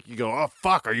 It's like you go, "Oh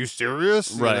fuck, are you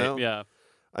serious?" Right? Yeah.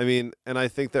 I mean, and I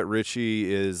think that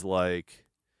Richie is like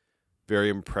very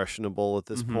impressionable at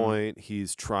this point.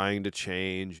 He's trying to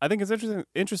change. I think it's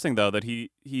interesting though that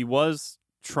he was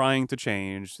trying to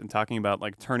change and talking about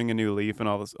like turning a new leaf and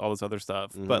all this other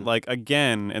stuff. Mm-hmm. But like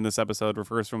again in this episode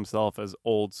refers to himself as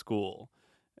old school.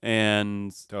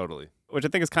 And totally. Which I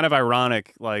think is kind of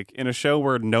ironic, like in a show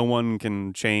where no one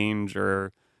can change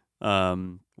or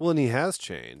well, and he has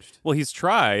changed. Well, he's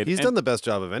tried. He's done the best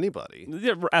job of anybody.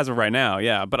 As of right now,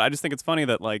 yeah. But I just think it's funny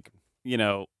that like,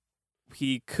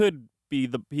 he could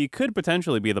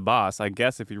potentially be the boss, I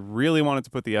guess, if he really wanted to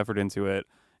put the effort into it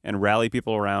and rally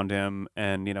people around him,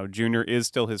 and Junior is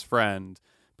still his friend,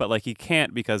 but like he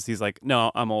can't because he's like,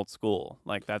 no, I'm old school.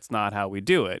 Like that's not how we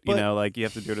do it. Like you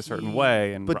have to do it a certain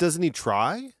way. But doesn't he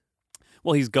try?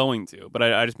 Well, he's going to. But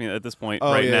I just mean at this point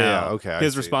now. Yeah, okay.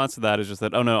 His response to that is just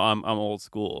that, oh no, I'm old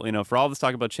school. For all this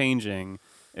talk about changing,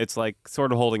 it's like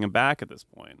sort of holding him back at this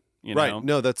point. Right.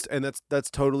 No, that's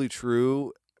totally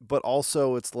true. But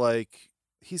also, it's like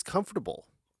he's comfortable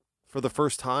for the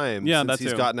first time since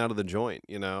he's gotten out of the joint,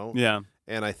 Yeah.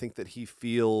 And I think that he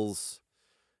feels,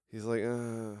 he's like,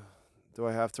 do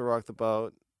I have to rock the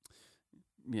boat?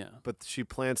 Yeah. But she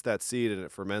plants that seed and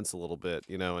it ferments a little bit,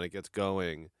 and it gets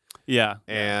going. Yeah.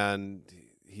 And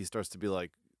he starts to be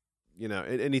like,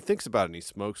 and he thinks about it and he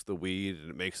smokes the weed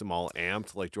and it makes him all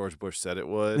amped like George Bush said it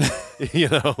would,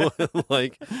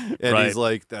 like, and he's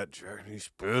like, that he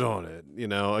spit on it,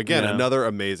 again, another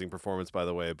amazing performance, by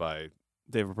the way, by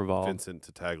David Preval. Vincent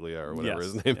Tattaglia or whatever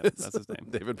his name is. That's his name.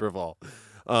 David Preval.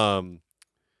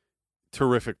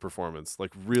 Terrific performance.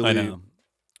 Like really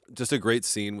just a great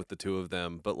scene with the two of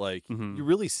them. But like you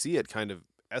really see it kind of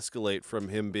escalate from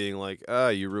him being like,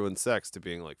 you ruined sex to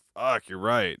being like, fuck, you're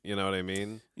right. You know what I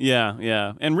mean? Yeah,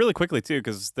 yeah. And really quickly too,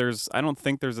 because I don't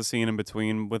think there's a scene in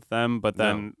between with them, but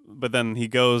then he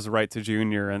goes right to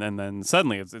Junior and then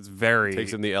suddenly it's very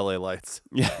takes him the LA lights.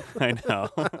 Yeah, I know.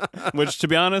 Which to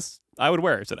be honest, I would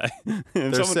wear today.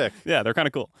 They're sick. Yeah, they're kind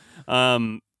of cool.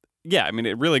 Yeah, I mean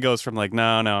it really goes from like, no,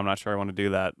 I'm not sure I want to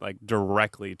do that, like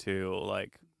directly to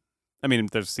like, I mean,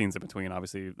 there's scenes in between,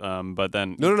 obviously, but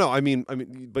then no. I mean,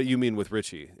 but you mean with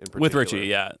Richie in particular? With Richie,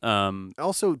 yeah.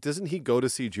 Also, doesn't he go to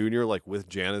see Junior like with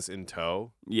Janice in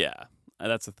tow? Yeah,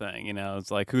 that's the thing. It's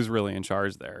like who's really in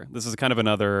charge there. This is kind of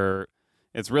another.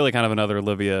 It's really kind of another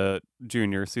Olivia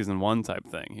Junior season 1 type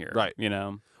thing here, right?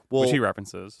 Which he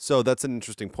references. So that's an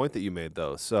interesting point that you made,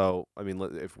 though. So I mean,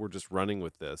 if we're just running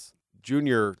with this,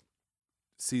 Junior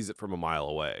sees it from a mile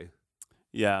away.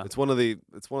 Yeah, it's one of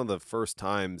the first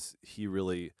times he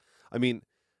really. I mean,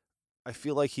 I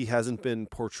feel like he hasn't been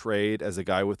portrayed as a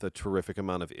guy with a terrific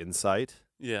amount of insight.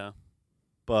 Yeah,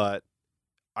 but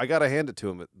I gotta hand it to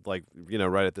him. Like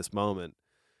right at this moment,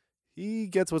 he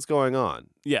gets what's going on.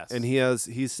 Yes, and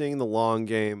he's seeing the long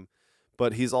game,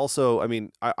 but he's also. I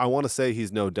mean, I want to say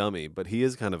he's no dummy, but he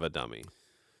is kind of a dummy.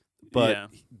 But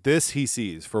this he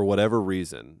sees for whatever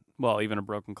reason. Well, even a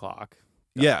broken clock.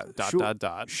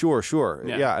 Dot. Sure.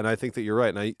 Yeah. And I think that you're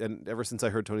right. And ever since I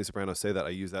heard Tony Soprano say that, I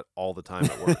use that all the time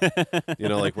at work.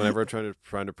 Like whenever I'm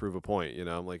trying to prove a point,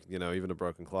 I'm like, even a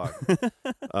broken clock.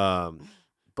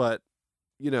 But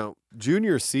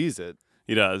Junior sees it.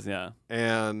 He does, yeah.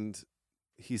 And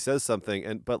he says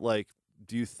something, but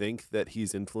do you think that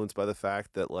he's influenced by the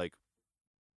fact that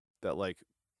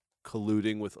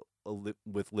colluding with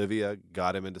Livia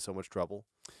got him into so much trouble?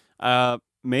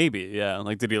 Maybe, yeah.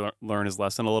 Like, did he learn his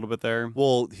lesson a little bit there?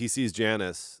 Well, he sees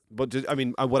Janice, but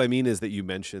what I mean is that you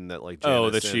mentioned that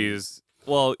Janice she's.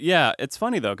 Well, yeah. It's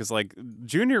funny though, because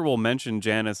Junior will mention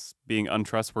Janice being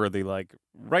untrustworthy,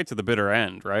 right to the bitter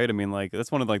end, right? I mean,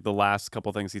 that's one of the last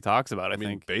couple things he talks about. I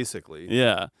think basically,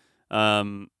 yeah.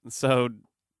 So.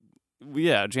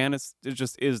 Yeah, Janice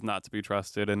just is not to be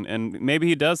trusted, and maybe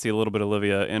he does see a little bit of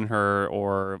Olivia in her,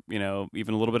 or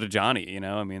even a little bit of Johnny.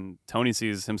 I mean, Tony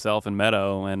sees himself in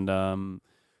Meadow, and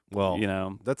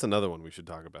that's another one we should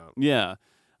talk about. Yeah,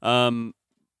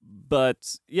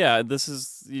 but yeah, this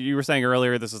is, you were saying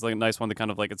earlier, this is a nice one to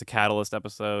kind of it's a catalyst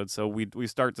episode. So we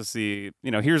start to see,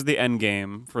 here's the end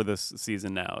game for this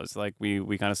season now. It's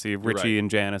we kind of see Richie and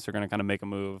Janice are going to kind of make a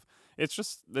move.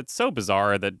 It's so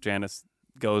bizarre that Janice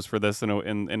goes for this in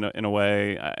a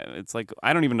way. It's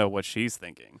I don't even know what she's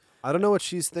thinking. I don't know what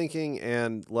she's thinking,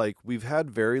 and we've had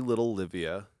very little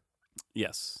Livia.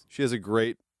 Yes, she has a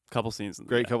great couple scenes in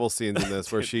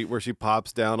this where she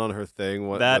pops down on her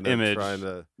thing. That when image, trying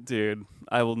to... dude,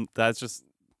 that's just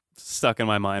stuck in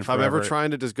my mind. If forever. I'm ever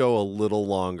trying to just go a little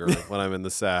longer when I'm in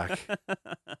the sack,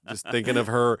 just thinking of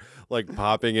her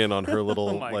popping in on her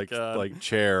little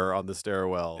chair on the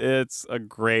stairwell. It's a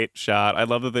great shot. I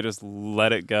love that they just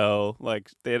let it go.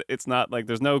 It's not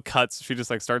there's no cuts. She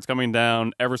just starts coming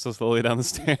down ever so slowly down the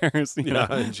stairs.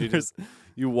 And she just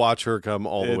you watch her come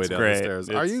all the way down the stairs.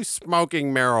 Are you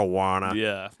smoking marijuana?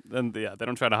 Yeah, and they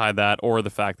don't try to hide that or the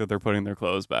fact that they're putting their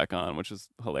clothes back on, which is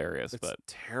hilarious. It's but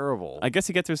terrible. I guess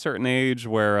you get to a certain age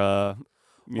where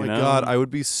my God, I would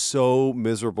be so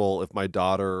miserable if my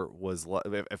daughter was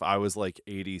if I was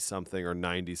 80 something or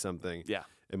 90 something. Yeah.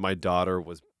 And my daughter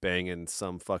was banging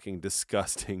some fucking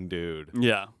disgusting dude.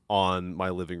 Yeah. On my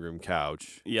living room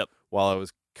couch. Yep. While I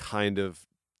was kind of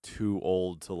too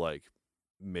old to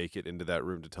make it into that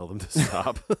room to tell them to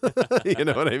stop. You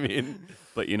know what I mean?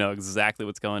 But you know exactly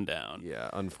what's going down. Yeah,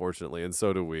 unfortunately. And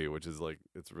so do we, which is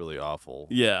it's really awful.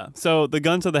 Yeah. So the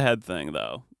gun to the head thing,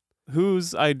 though.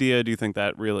 Whose idea do you think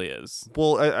that really is?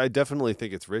 Well, I definitely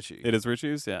think it's Richie. It is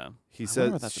Richie's, yeah. He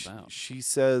says, what that's about. She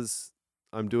says,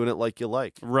 I'm doing it like you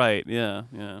like. Right, yeah,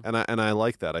 yeah. And I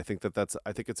like that. I think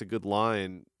I think it's a good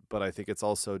line, but I think it's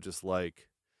also just I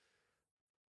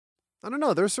don't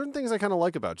know. There's certain things I kind of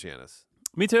like about Janice.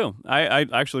 Me too. I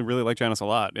actually really like Janice a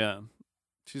lot, yeah.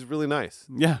 She's really nice.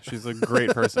 Yeah, she's a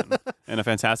great person and a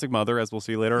fantastic mother, as we'll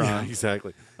see later on. Yeah,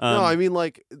 exactly. No, I mean,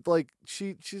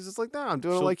 she's just no, I'm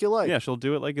doing it like you like. Yeah, she'll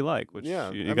do it like you like, which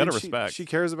you gotta respect. She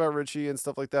cares about Richie and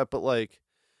stuff like that, but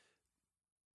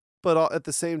at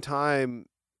the same time,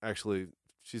 actually,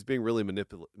 she's being really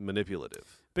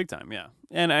manipulative. Big time, yeah.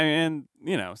 And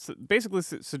basically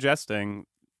suggesting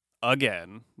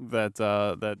again that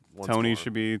Tony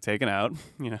should be taken out.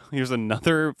 Here's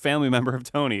another family member of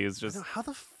Tony's. Just how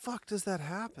the fuck does that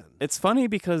happen? It's funny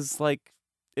because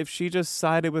if she just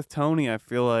sided with Tony, I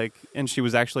feel and she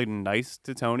was actually nice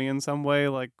to Tony in some way,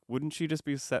 wouldn't she just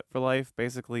be set for life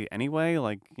basically anyway?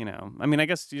 I mean, I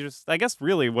guess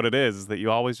really what it is that you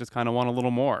always just kind of want a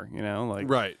little more,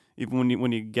 right. Even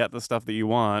when you get the stuff that you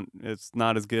want, it's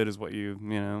not as good as what you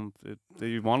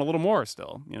want a little more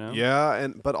still, Yeah,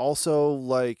 but also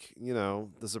the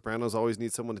Sopranos always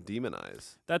need someone to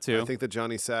demonize. That too. I think that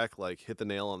Johnny Sack hit the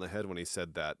nail on the head when he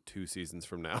said that 2 seasons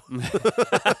from now.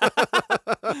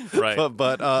 Right.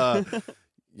 But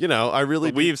I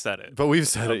really we've said it. But we've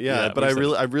said it, yeah. But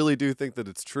I really do think that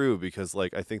it's true because,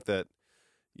 like, I think that,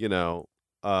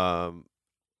 I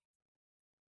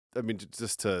mean,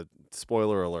 just to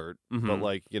spoiler alert, but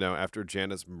like, after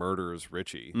Janice murders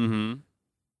Richie,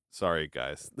 sorry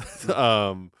guys,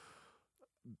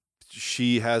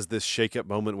 she has this shake up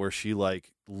moment where she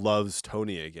like loves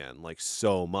Tony again, like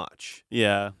so much.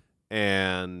 Yeah.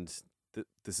 And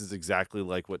this is exactly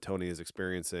like what Tony is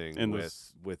experiencing in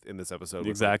this episode.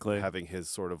 Exactly. With, like, having his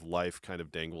sort of life kind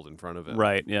of dangled in front of him.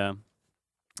 Right. Yeah.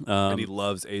 And he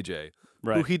loves AJ,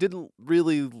 right, who he didn't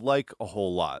really like a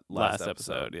whole lot last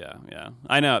episode. Yeah.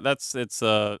 I know it's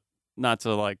not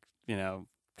to like,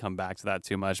 come back to that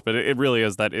too much, but it really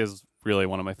is. That is really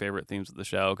one of my favorite themes of the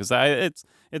show because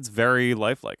it's very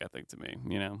lifelike, I think, to me.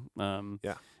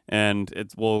 Yeah, and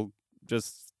it's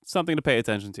just something to pay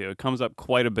attention to. It comes up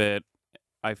quite a bit.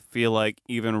 I feel like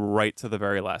even right to the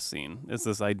very last scene, it's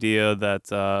this idea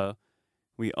that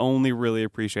we only really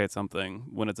appreciate something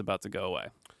when it's about to go away.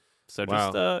 So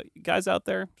just guys out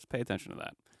there, just pay attention to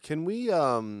that. Can we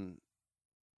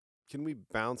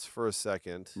bounce for a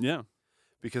second? Yeah.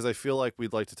 Because I feel like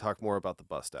we'd like to talk more about the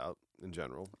bust out in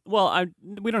general. Well,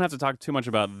 we don't have to talk too much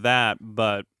about that,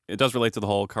 but it does relate to the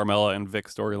whole Carmela and Vic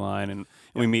storyline, and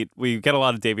we get a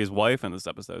lot of Davey's wife in this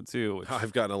episode too.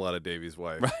 I've gotten a lot of Davey's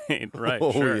wife. Right.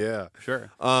 Oh sure. Yeah, sure.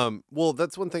 Well,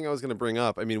 that's one thing I was going to bring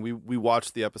up. I mean, we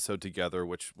watched the episode together,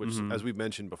 which as we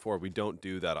mentioned before, we don't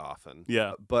do that often.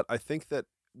 Yeah. But I think that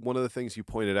one of the things you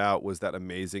pointed out was that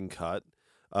amazing cut.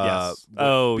 Yes.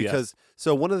 Because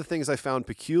so one of the things I found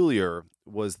peculiar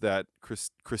was that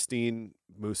Christine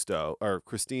Scatino,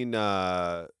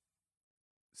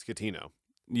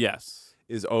 yes,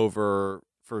 is over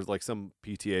for like some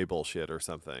PTA bullshit or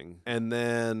something, and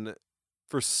then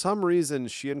for some reason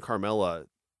she and Carmela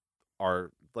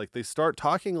are like they start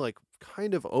talking like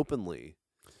kind of openly,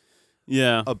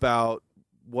 about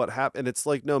what happened, and it's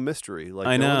like no mystery.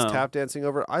 Like no one's tap dancing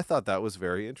over it. I thought that was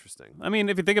very interesting. I mean,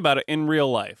 if you think about it, in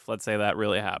real life, let's say that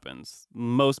really happens,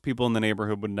 most people in the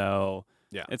neighborhood would know.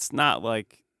 Yeah, it's not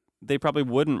like they probably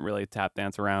wouldn't really tap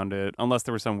dance around it unless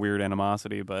there was some weird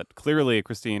animosity. But clearly,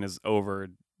 Christine is over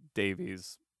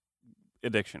Davey's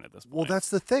addiction at this point. Well, that's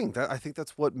the thing. I think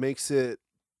that's what makes it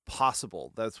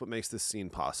possible. That's what makes this scene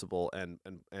possible, and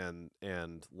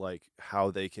like how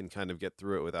they can kind of get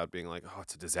through it without being like, oh,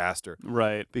 it's a disaster.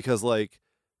 Right. Because like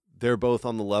they're both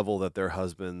on the level that their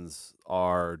husbands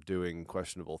are doing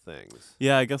questionable things.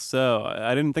 Yeah, I guess so.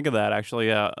 I didn't think of that actually.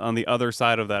 Yeah, on the other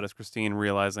side of that is Christine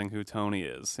realizing who Tony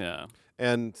is. Yeah.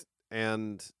 And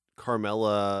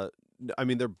Carmela, I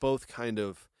mean, they're both kind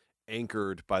of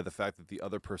anchored by the fact that the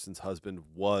other person's husband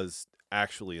was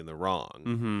actually in the wrong.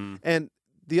 Mm-hmm. And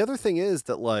the other thing is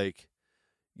that, like,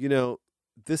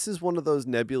 this is one of those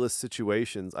nebulous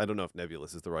situations. I don't know if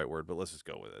nebulous is the right word, but let's just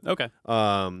go with it. Okay.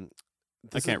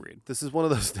 I can't read. This is one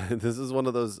of those. This is one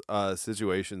of those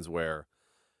situations where,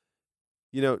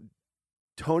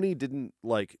 Tony didn't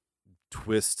like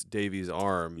twist Davey's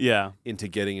arm. Into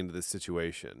getting into this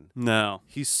situation. No.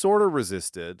 He sort of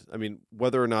resisted. I mean,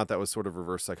 whether or not that was sort of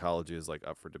reverse psychology is like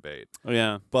up for debate. Oh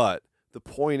yeah. But the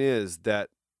point is that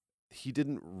he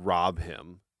didn't rob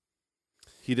him.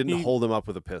 He didn't hold him up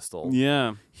with a pistol.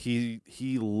 Yeah. He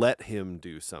let him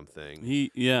do something.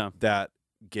 That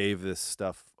gave this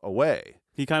stuff away.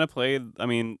 He kind of played, I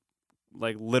mean,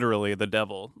 like literally the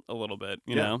devil a little bit,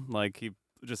 you know? Like he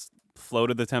just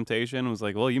floated the temptation and was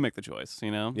like, well, you make the choice,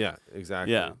 Yeah,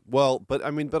 exactly. Yeah. Well, but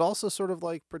also sort of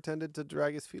like pretended to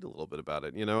drag his feet a little bit about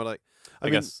it, Like I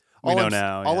guess we know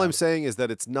now. All I'm saying is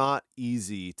that it's not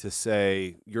easy to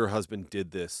say your husband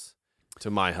did this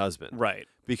to my husband. Right.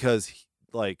 Because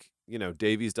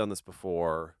Davey's done this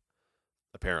before,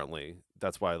 apparently.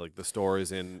 That's why like the store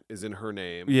is in her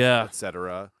name,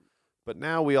 etc. But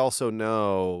now we also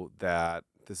know that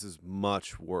this is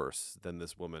much worse than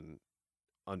this woman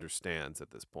understands at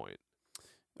this point.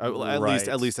 At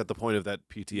least at the point of that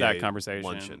PTA conversation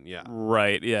luncheon. Yeah.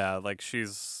 Right. Yeah. Like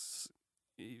she's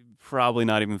probably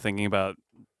not even thinking about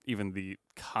even the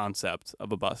concept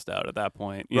of a bust out at that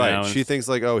point. You know? She thinks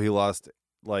like, oh, he lost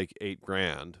like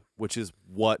 $8,000, which is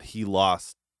what he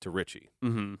lost to Richie.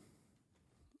 Mm-hmm.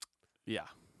 Yeah.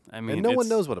 I mean, and no one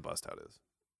knows what a bust out is.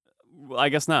 Well, I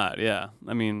guess not. Yeah.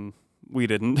 I mean, we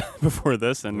didn't before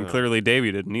this, and clearly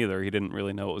Davey didn't either. He didn't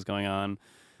really know what was going on.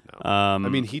 No. I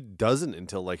mean, he doesn't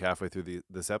until like halfway through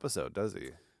this episode, does he?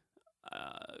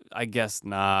 I guess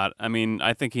not. I mean,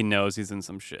 I think he knows he's in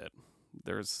some shit.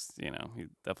 There's, he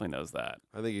definitely knows that.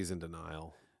 I think he's in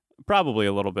denial. Probably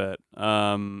a little bit.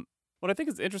 What I think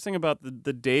is interesting about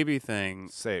the Davey thing,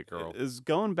 say it, girl, is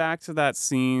going back to that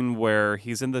scene where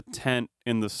he's in the tent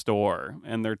in the store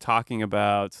and they're talking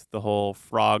about the whole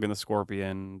frog and the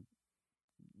scorpion,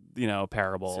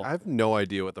 parable. See, I have no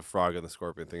idea what the frog and the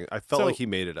scorpion thing is. I felt like he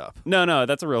made it up. No,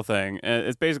 that's a real thing.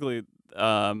 It's basically,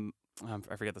 I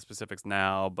forget the specifics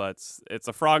now, but it's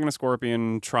a frog and a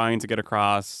scorpion trying to get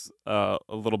across a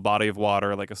little body of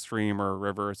water, like a stream or a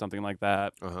river or something like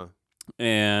that. Uh-huh.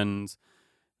 And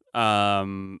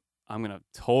I'm gonna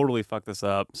totally fuck this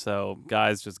up. So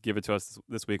guys, just give it to us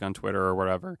this week on Twitter or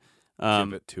whatever.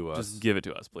 Give it to us. Just give it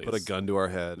to us, please. Put a gun to our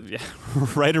head. Yeah,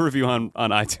 write a review on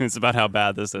iTunes about how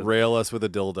bad this is. Rail us with a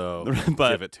dildo.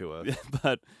 But, give it to us.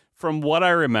 But from what I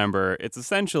remember, it's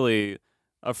essentially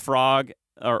a frog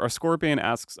or a scorpion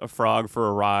asks a frog for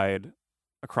a ride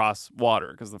across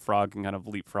water because the frog can kind of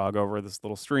leapfrog over this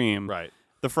little stream. Right.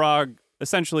 The frog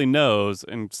essentially knows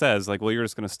and says, like, well, you're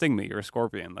just going to sting me. You're a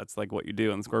scorpion. That's like what you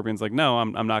do. And the scorpion's like, no,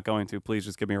 I'm not going to. Please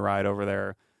just give me a ride over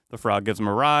there. The frog gives him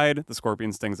a ride. The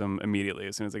scorpion stings him immediately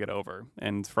as soon as they get over.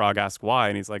 And frog asks why.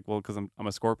 And he's like, well, because I'm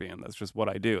a scorpion. That's just what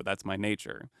I do. That's my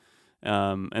nature.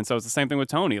 And so it's the same thing with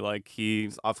Tony. Like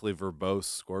he's awfully verbose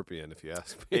scorpion, if you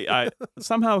ask me. I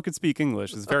somehow could speak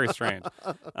English. It's very strange.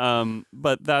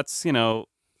 But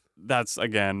that's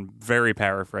again very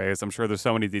paraphrased. I'm sure there's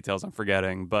so many details I'm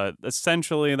forgetting, but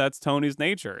essentially that's Tony's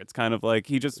nature. It's kind of like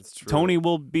Tony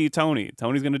will be Tony.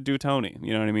 Tony's gonna do Tony.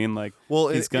 You know what I mean? Like, well,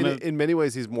 in many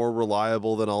ways, he's more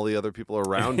reliable than all the other people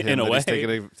around him. In a way, he's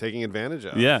taking advantage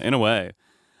of. Yeah, in a way.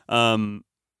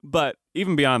 But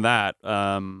even beyond that,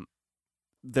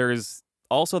 there's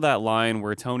also that line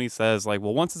where Tony says, like,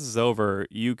 well, once this is over,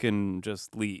 you can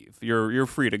just leave. You're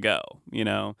free to go.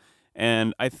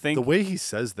 And I think the way he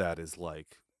says that is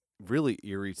like really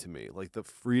eerie to me. Like the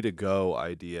free to go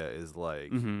idea is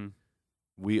like,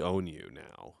 we own you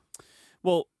now.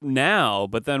 Well, now,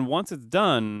 but then once it's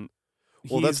done.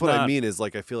 Well, that's what I mean is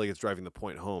like, I feel like it's driving the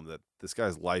point home that this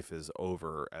guy's life is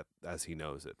over as he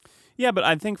knows it. Yeah, but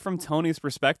I think from Tony's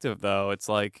perspective, though, it's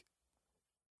like,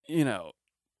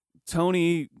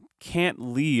 Tony can't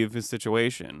leave his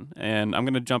situation. And I'm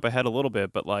going to jump ahead a little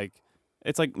bit, but like,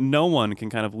 it's like no one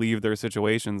can kind of leave their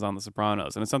situations on The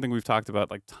Sopranos. And it's something we've talked about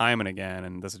like time and again,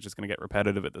 and this is just going to get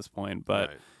repetitive at this point.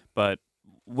 But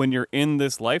when you're in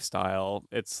this lifestyle,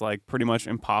 it's like pretty much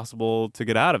impossible to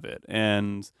get out of it.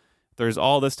 And there's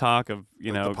all this talk of,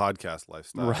 the podcast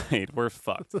lifestyle. Right, we're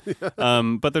fucked.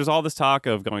 But there's all this talk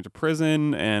of going to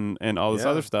prison and all this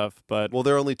other stuff. But well,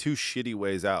 there are only two shitty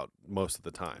ways out most of the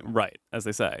time. Right, as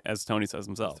they say, as Tony says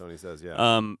himself. As Tony says,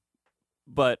 yeah.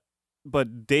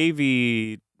 But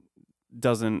Davey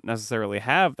doesn't necessarily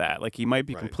have that. Like he might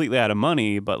be completely out of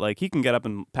money, but like he can get up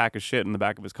and pack his shit in the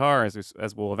back of his car,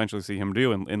 as we'll eventually see him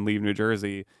do, and leave New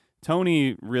Jersey.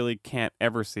 Tony really can't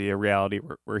ever see a reality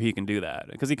where he can do that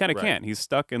because he kind of can't. He's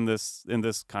stuck in this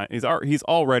kind. He's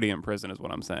already in prison, is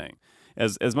what I'm saying.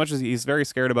 As much as he's very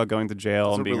scared about going to jail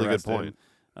That's and being really arrested, good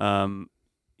point.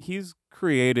 He's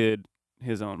created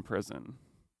his own prison.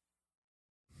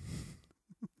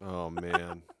 Oh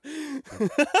man.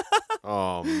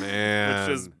 Oh man.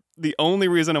 Which is the only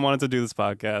reason I wanted to do this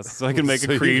podcast, so I can make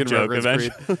a Creed joke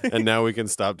eventually. And now we can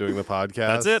stop doing the podcast.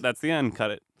 That's it. That's the end. Cut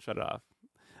it. Shut it off.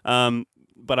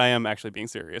 But I am actually being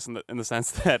serious in the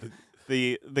sense that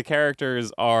the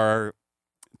characters are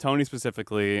Tony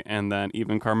specifically, and then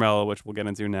even Carmela, which we'll get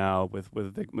into now with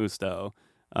Vic Musto.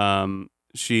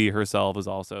 She herself is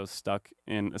also stuck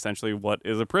in essentially what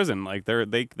is a prison. Like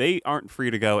they aren't free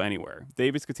to go anywhere.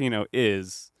 Davey Scatino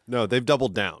is. No, they've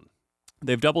doubled down.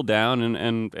 They've doubled down,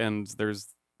 and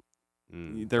there's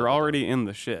they're already in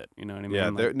the shit. You know what I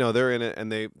mean? Yeah, they're in it,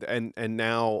 and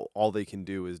now all they can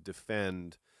do is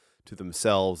defend to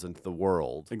themselves and to the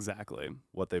world exactly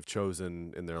what they've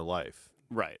chosen in their life.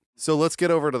 Right. So let's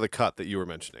get over to the cut that you were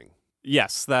mentioning.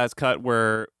 Yes, that's cut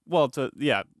where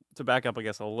to back up, I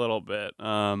guess, a little bit.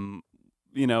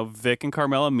 Vic and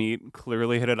Carmela meet,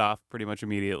 clearly hit it off pretty much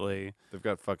immediately. They've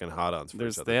got fucking hot-ons for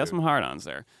each other. They have some hard-ons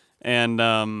there. And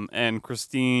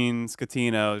Christine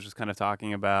Scatino is just kind of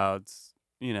talking about,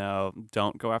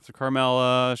 don't go after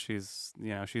Carmela. She's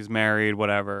married,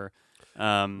 whatever.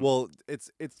 Well,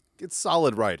 it's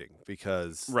solid writing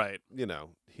because, right.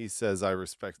 He says,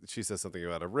 she says something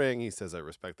about a ring. He says, I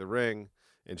respect the ring.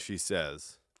 And she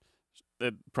says,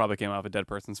 it probably came off a dead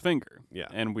person's finger. Yeah.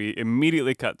 And we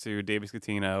immediately cut to Davey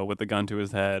Scatino with the gun to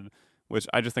his head, which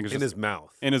I just think is in his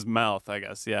mouth. In his mouth, I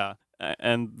guess, yeah.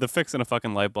 And the fixing a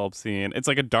fucking light bulb scene. It's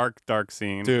like a dark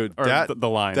scene. Dude, the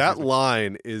line. That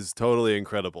line is totally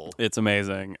incredible. It's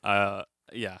amazing.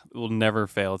 Yeah, it will never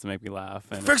fail to make me laugh.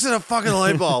 And fixing a fucking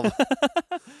light bulb.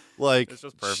 Like, it's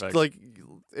just perfect. Like,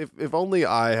 if only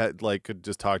I had could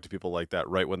just talk to people like that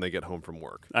right when they get home from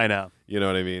work. I know. You know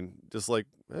what I mean? Just like,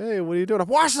 hey, what are you doing? I'm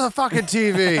watching the fucking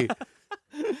TV.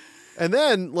 And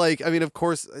then of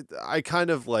course, I kind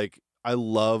of I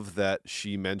love that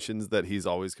she mentions that he's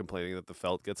always complaining that the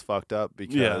felt gets fucked up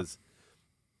because,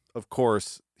 of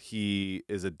course, he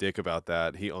is a dick about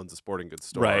that. He owns a sporting goods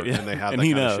store, right? Yeah. And they have and that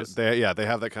he kind knows. of shit. They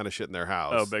have that kind of shit in their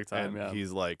house. Oh, big time! And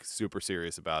he's super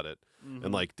serious about it.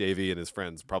 Mm-hmm. And Davey and his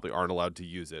friends probably aren't allowed to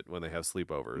use it when they have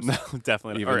sleepovers. No,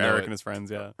 definitely not. Or Eric and his friends,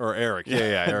 yeah. Or Eric,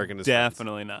 yeah, Eric and his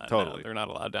definitely friends. Not. Totally, no, they're not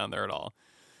allowed down there at all.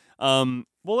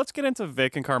 Well, let's get into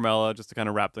Vic and Carmela just to kind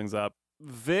of wrap things up.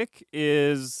 Vic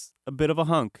is a bit of a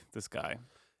hunk. This guy.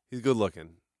 He's good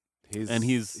looking. He's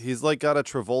got a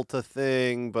Travolta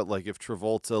thing, but if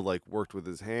Travolta worked with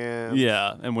his hands.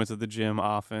 Yeah, and went to the gym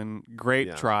often.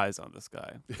 Great tries on this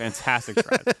guy. Fantastic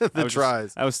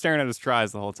tries. I was staring at his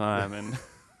tries the whole time, and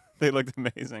they looked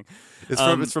amazing.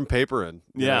 It's from papering.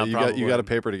 Yeah, you got a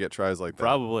paper to get tries like that.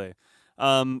 Probably.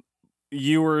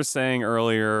 You were saying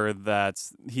earlier that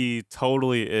he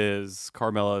totally is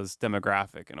Carmela's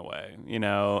demographic in a way,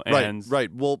 and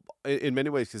right. Well, in many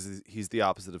ways, because he's the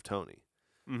opposite of Tony.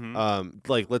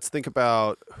 Mm-hmm. Let's think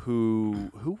about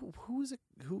who is it?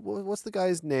 What's the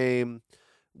guy's name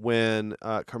when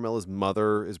Carmela's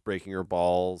mother is breaking her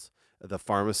balls? The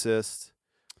pharmacist,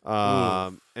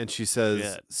 and she says,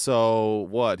 shit. "So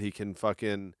what? He can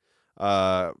fucking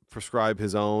prescribe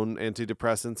his own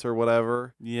antidepressants or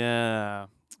whatever." Yeah.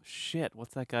 Shit,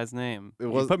 what's that guy's name?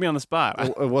 You put me on the spot.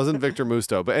 It wasn't Victor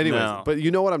Musto, but anyways, No. But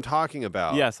you know what I'm talking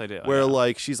about. Yes, I do.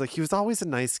 Where she's he was always a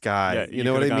nice guy. Yeah, you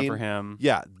know what I mean? For him.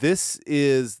 Yeah, this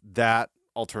is that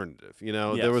alternative.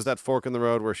 Yes. There was that fork in the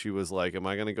road where she was like, am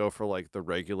I going to go for the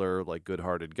regular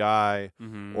good-hearted guy,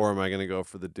 or am I going to go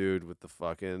for the dude with the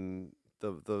fucking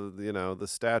the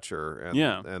stature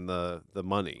and the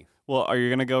money? Well, are you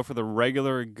going to go for the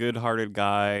regular good-hearted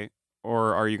guy,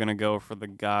 or are you going to go for the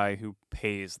guy who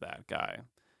pays that guy?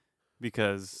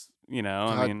 Because,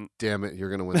 God damn it, you're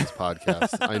going to win this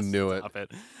podcast. I knew it. Stop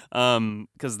it.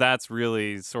 Because that's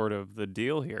really sort of the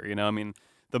deal here.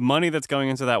 The money that's going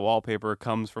into that wallpaper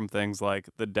comes from things like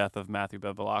the death of Matthew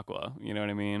Bevilacqua. You know what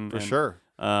I mean? For sure.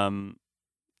 And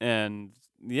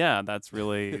yeah, that's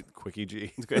really Quickie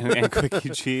G. And Quickie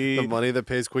G. The money that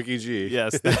pays Quickie G.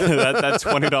 Yes, that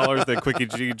 $20 that Quickie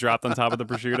G dropped on top of the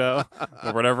prosciutto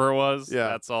or whatever it was. Yeah,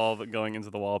 that's all going into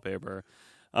the wallpaper.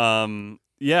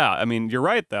 Yeah, you're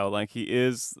right though. He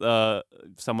is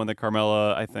someone that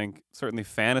Carmela, I think, certainly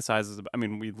fantasizes about.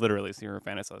 We literally see her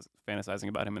fantasizing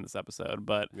about him in this episode.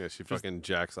 But yeah, she fucking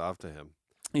jacks off to him.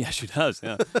 Yeah, she does.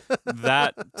 Yeah,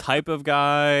 that type of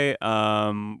guy.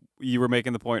 You were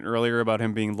making the point earlier about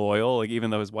him being loyal. Even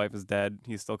though his wife is dead,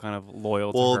 he's still kind of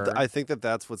loyal to her. Well, I think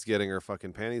that's what's getting her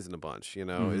fucking panties in a bunch.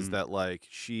 Is that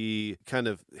she kind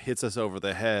of hits us over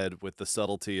the head with the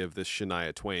subtlety of this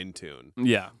Shania Twain tune.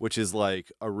 Yeah, which is a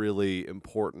really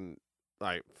important.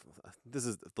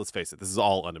 Let's face it, this is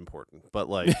all unimportant, but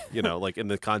in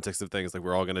the context of things,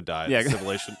 we're all gonna die. Yeah,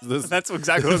 civilization. That's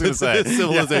exactly what I was gonna say.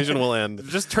 Civilization will end.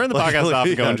 Just turn the podcast off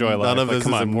and go enjoy life. None of this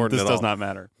is important. This at does all. not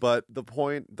matter. But the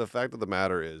fact of the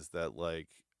matter is that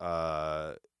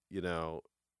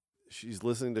she's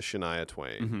listening to Shania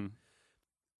Twain.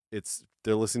 Mm-hmm.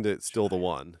 They're listening to Still the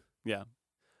One. Yeah.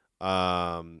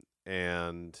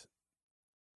 And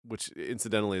which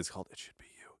incidentally is called It Should Be You.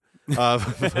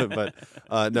 But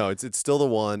no, it's Still the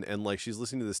One, and she's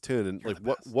listening to this tune, and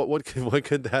what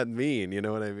could that mean? You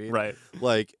know what I mean? Right.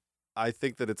 I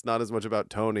think that it's not as much about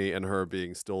Tony and her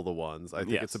being still the ones. I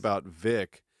think it's about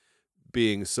Vic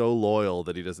being so loyal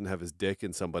that he doesn't have his dick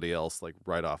in somebody else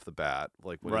right off the bat,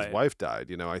 when his wife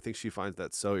died. I think she finds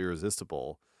that so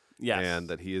irresistible. Yes. And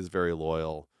that he is very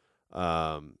loyal.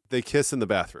 They kiss in the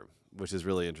bathroom, which is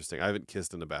really interesting. I haven't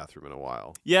kissed in the bathroom in a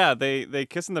while. Yeah, they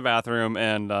kiss in the bathroom,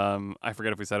 and I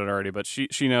forget if we said it already, but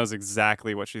she knows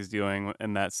exactly what she's doing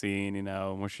in that scene,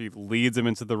 where she leads him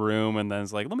into the room and then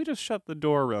is like, let me just shut the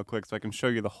door real quick so I can show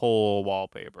you the whole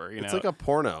wallpaper. It's like a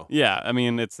porno. Yeah,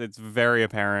 it's very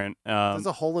apparent. There's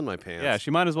a hole in my pants. Yeah,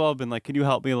 she might as well have been like, can you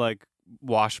help me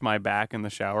wash my back in the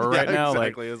shower right now?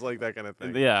 Exactly. It's that kind of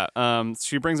thing. Yeah.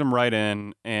 She brings him right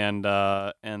in, and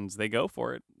they go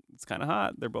for it. It's kind of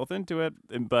hot. They're both into it,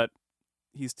 but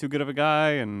he's too good of a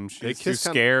guy, and she's too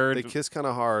scared. They kiss kind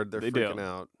of hard. They're freaking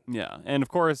out. Yeah, and of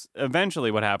course, eventually,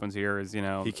 what happens here is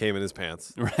he came in his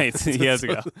pants. Right. He has to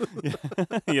go.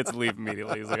 He has to leave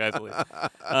immediately. He's like, I have to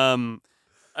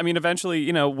leave.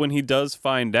 Eventually, when he does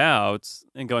find out,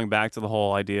 and going back to the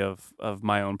whole idea of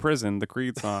My Own Prison, the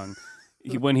Creed song,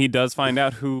 when he does find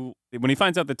out who when he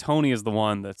finds out that Tony is the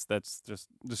one that's just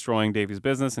destroying Davey's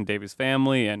business and Davey's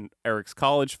family and Eric's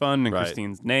college fund and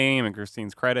Christine's name and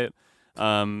Christine's credit.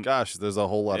 Gosh, there's a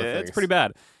whole lot of things. It's pretty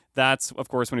bad. That's, of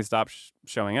course, when he stops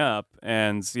showing up.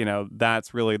 And,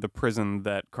 that's really the prison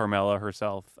that Carmela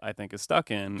herself, I think, is stuck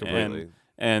in. Completely.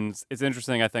 And it's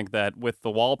interesting, I think, that with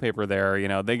the wallpaper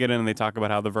there, they get in and they talk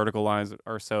about how the vertical lines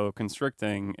are so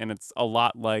constricting. And it's a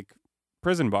lot like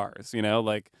prison bars,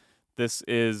 like this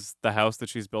is the house that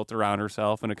she's built around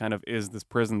herself. And it kind of is this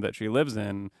prison that she lives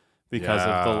in because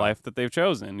of the life that they've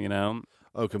chosen,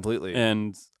 Oh, completely.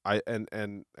 And I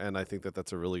think that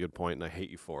that's a really good point, and I hate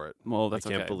you for it. Well, that's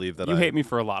I can't believe that you hate me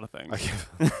for a lot of things.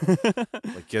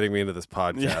 Like getting me into this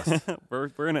podcast. Yeah,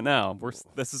 we're in it now.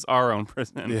 This is our own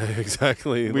prison. Yeah,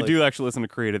 exactly. We do actually listen to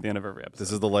Creed at the end of every episode.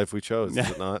 This is the life we chose, is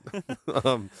it not?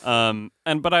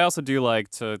 But I also do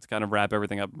like to kind of wrap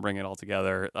everything up and bring it all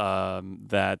together.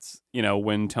 That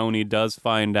when Tony does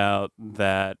find out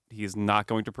that he's not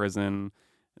going to prison,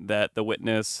 that the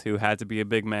witness, who had to be a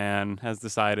big man, has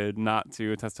decided not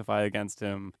to testify against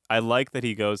him. I like that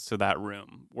he goes to that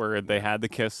room where they had the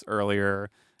kiss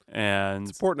earlier. And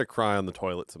it's important to cry on the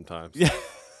toilet sometimes. Yeah.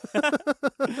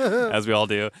 As we all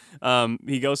do.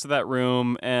 He goes to that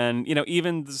room, and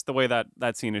even just the way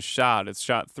that scene is shot, it's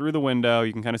shot through the window.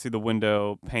 You can kind of see the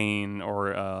window pane,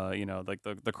 or like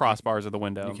the crossbars of the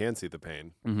window. You can see the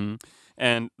pane. Mm-hmm.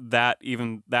 And that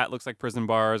looks like prison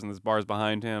bars, and there's bars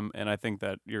behind him. And I think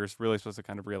that you're really supposed to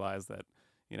kind of realize that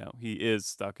he is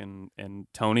stuck in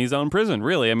Tony's own prison,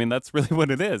 really. I mean, that's really what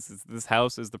it is. This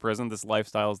house is the prison. This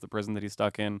lifestyle is the prison that he's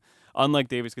stuck in. Unlike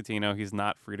Davey Scatino, he's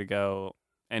not free to go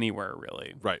anywhere,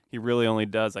 really. Right. He really only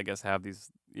does, I guess, have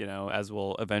these, as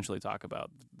we'll eventually talk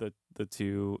about, the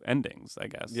two endings, I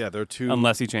guess. Yeah, there are two.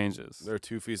 Unless he changes. There are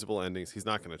two feasible endings. He's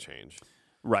not going to change.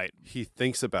 Right. He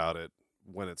thinks about it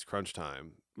when it's crunch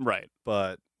time. Right.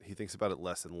 But he thinks about it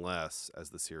less and less as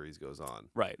the series goes on.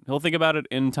 Right. He'll think about it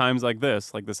in times like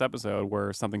this episode,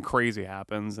 where something crazy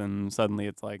happens and suddenly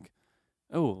it's like,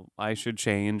 oh, I should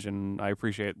change and I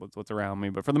appreciate what's around me.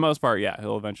 But for the most part, yeah,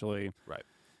 he'll eventually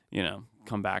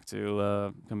come back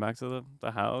to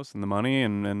the house and the money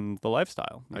and the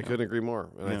lifestyle. I couldn't agree more.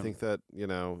 And I think that,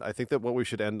 I think that what we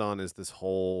should end on is this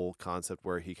whole concept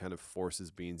where he kind of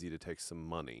forces Beansy to take some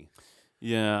money.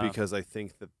 Yeah. Because I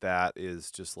think that is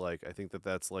just like, I think that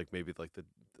that's like maybe like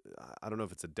I don't know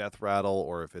if it's a death rattle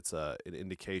or if it's an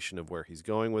indication of where he's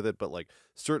going with it, but like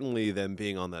certainly them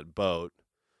being on that boat,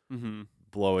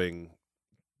 blowing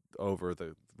over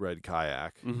the red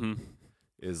kayak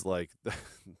is like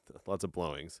lots of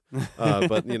blowings.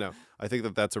 But, I think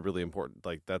that that's a really important,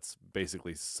 like that's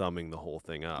basically summing the whole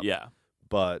thing up. Yeah.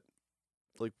 But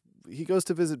like, he goes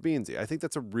to visit Beansy. I think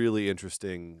that's a really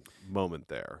interesting moment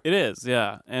there. It is,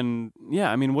 yeah. And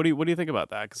yeah, I mean, what do you think about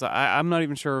that? Because I'm not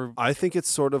even sure. I think it's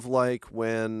sort of like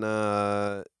when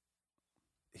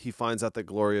he finds out that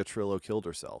Gloria Trillo killed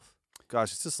herself.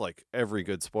 Gosh, it's just like every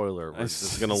good spoiler. We're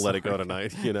just going to let it go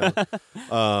tonight,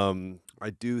 I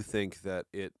do think that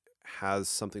it has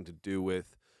something to do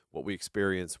with what we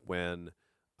experience when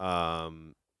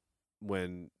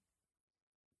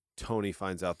Tony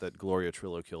finds out that Gloria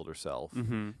Trillo killed herself,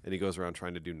 and he goes around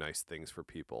trying to do nice things for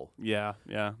people. Yeah.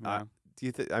 Do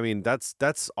you think? I mean,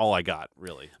 that's all I got,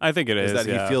 really. I think it is that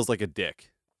he feels like a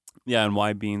dick. Yeah, and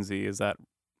why Beansy? Is that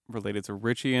related to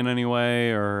Richie in any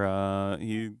way, or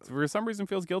he for some reason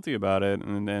feels guilty about it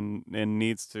and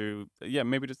needs to? Yeah,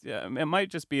 maybe just it might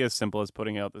just be as simple as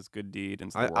putting out this good deed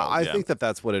into the world. I think that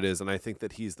that's what it is, and I think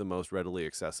that he's the most readily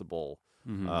accessible.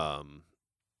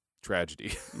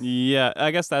 Tragedy. Yeah,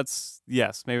 I guess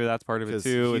maybe that's part of it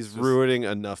too. He's ruining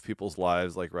enough people's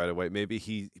lives like right away. Maybe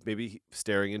he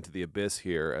staring into the abyss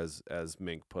here, as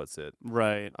Mink puts it.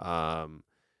 Right.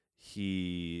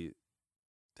 He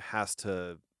has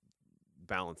to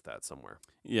balance that somewhere.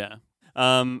 Yeah.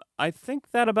 I think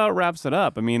that about wraps it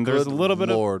up. I mean, there's a little bit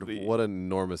of Lord, what an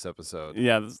enormous episode.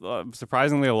 Yeah, there's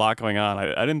surprisingly a lot going on.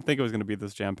 I didn't think it was going to be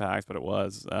this jam-packed, but it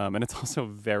was. And it's also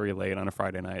very late on a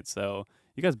Friday night, so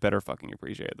you guys better fucking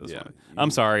appreciate this one.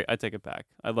 I'm sorry. I take it back.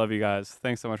 I love you guys.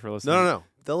 Thanks so much for listening. No.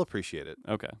 They'll appreciate it.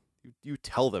 Okay. You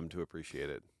tell them to appreciate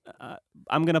it.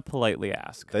 I'm going to politely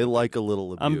ask. They like a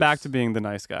little abuse. I'm back to being the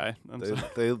nice guy.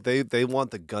 They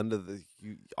want the gun to the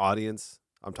audience.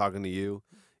 I'm talking to you.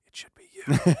 It should be you.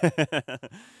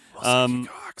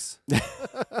 Cox.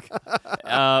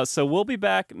 So we'll be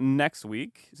back next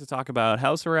week to talk about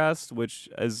House Arrest, which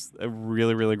is a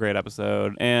really, really great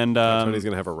episode. And Tony's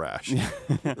gonna have a rash.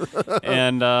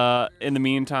 And in the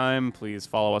meantime, please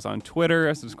follow us on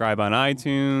Twitter, subscribe on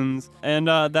iTunes, and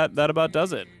that about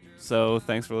does it. So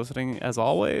thanks for listening as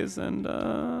always, and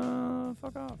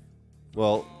fuck off.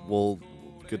 Well,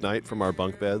 good night from our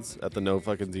bunk beds at the No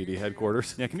Fucking Ziti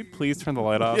headquarters. Yeah, can you please turn the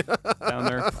light off down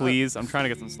there? Please. I'm trying to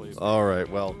get some sleep. All right.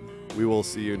 Well, we will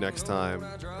see you next time,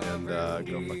 and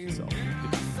go fuck yourself.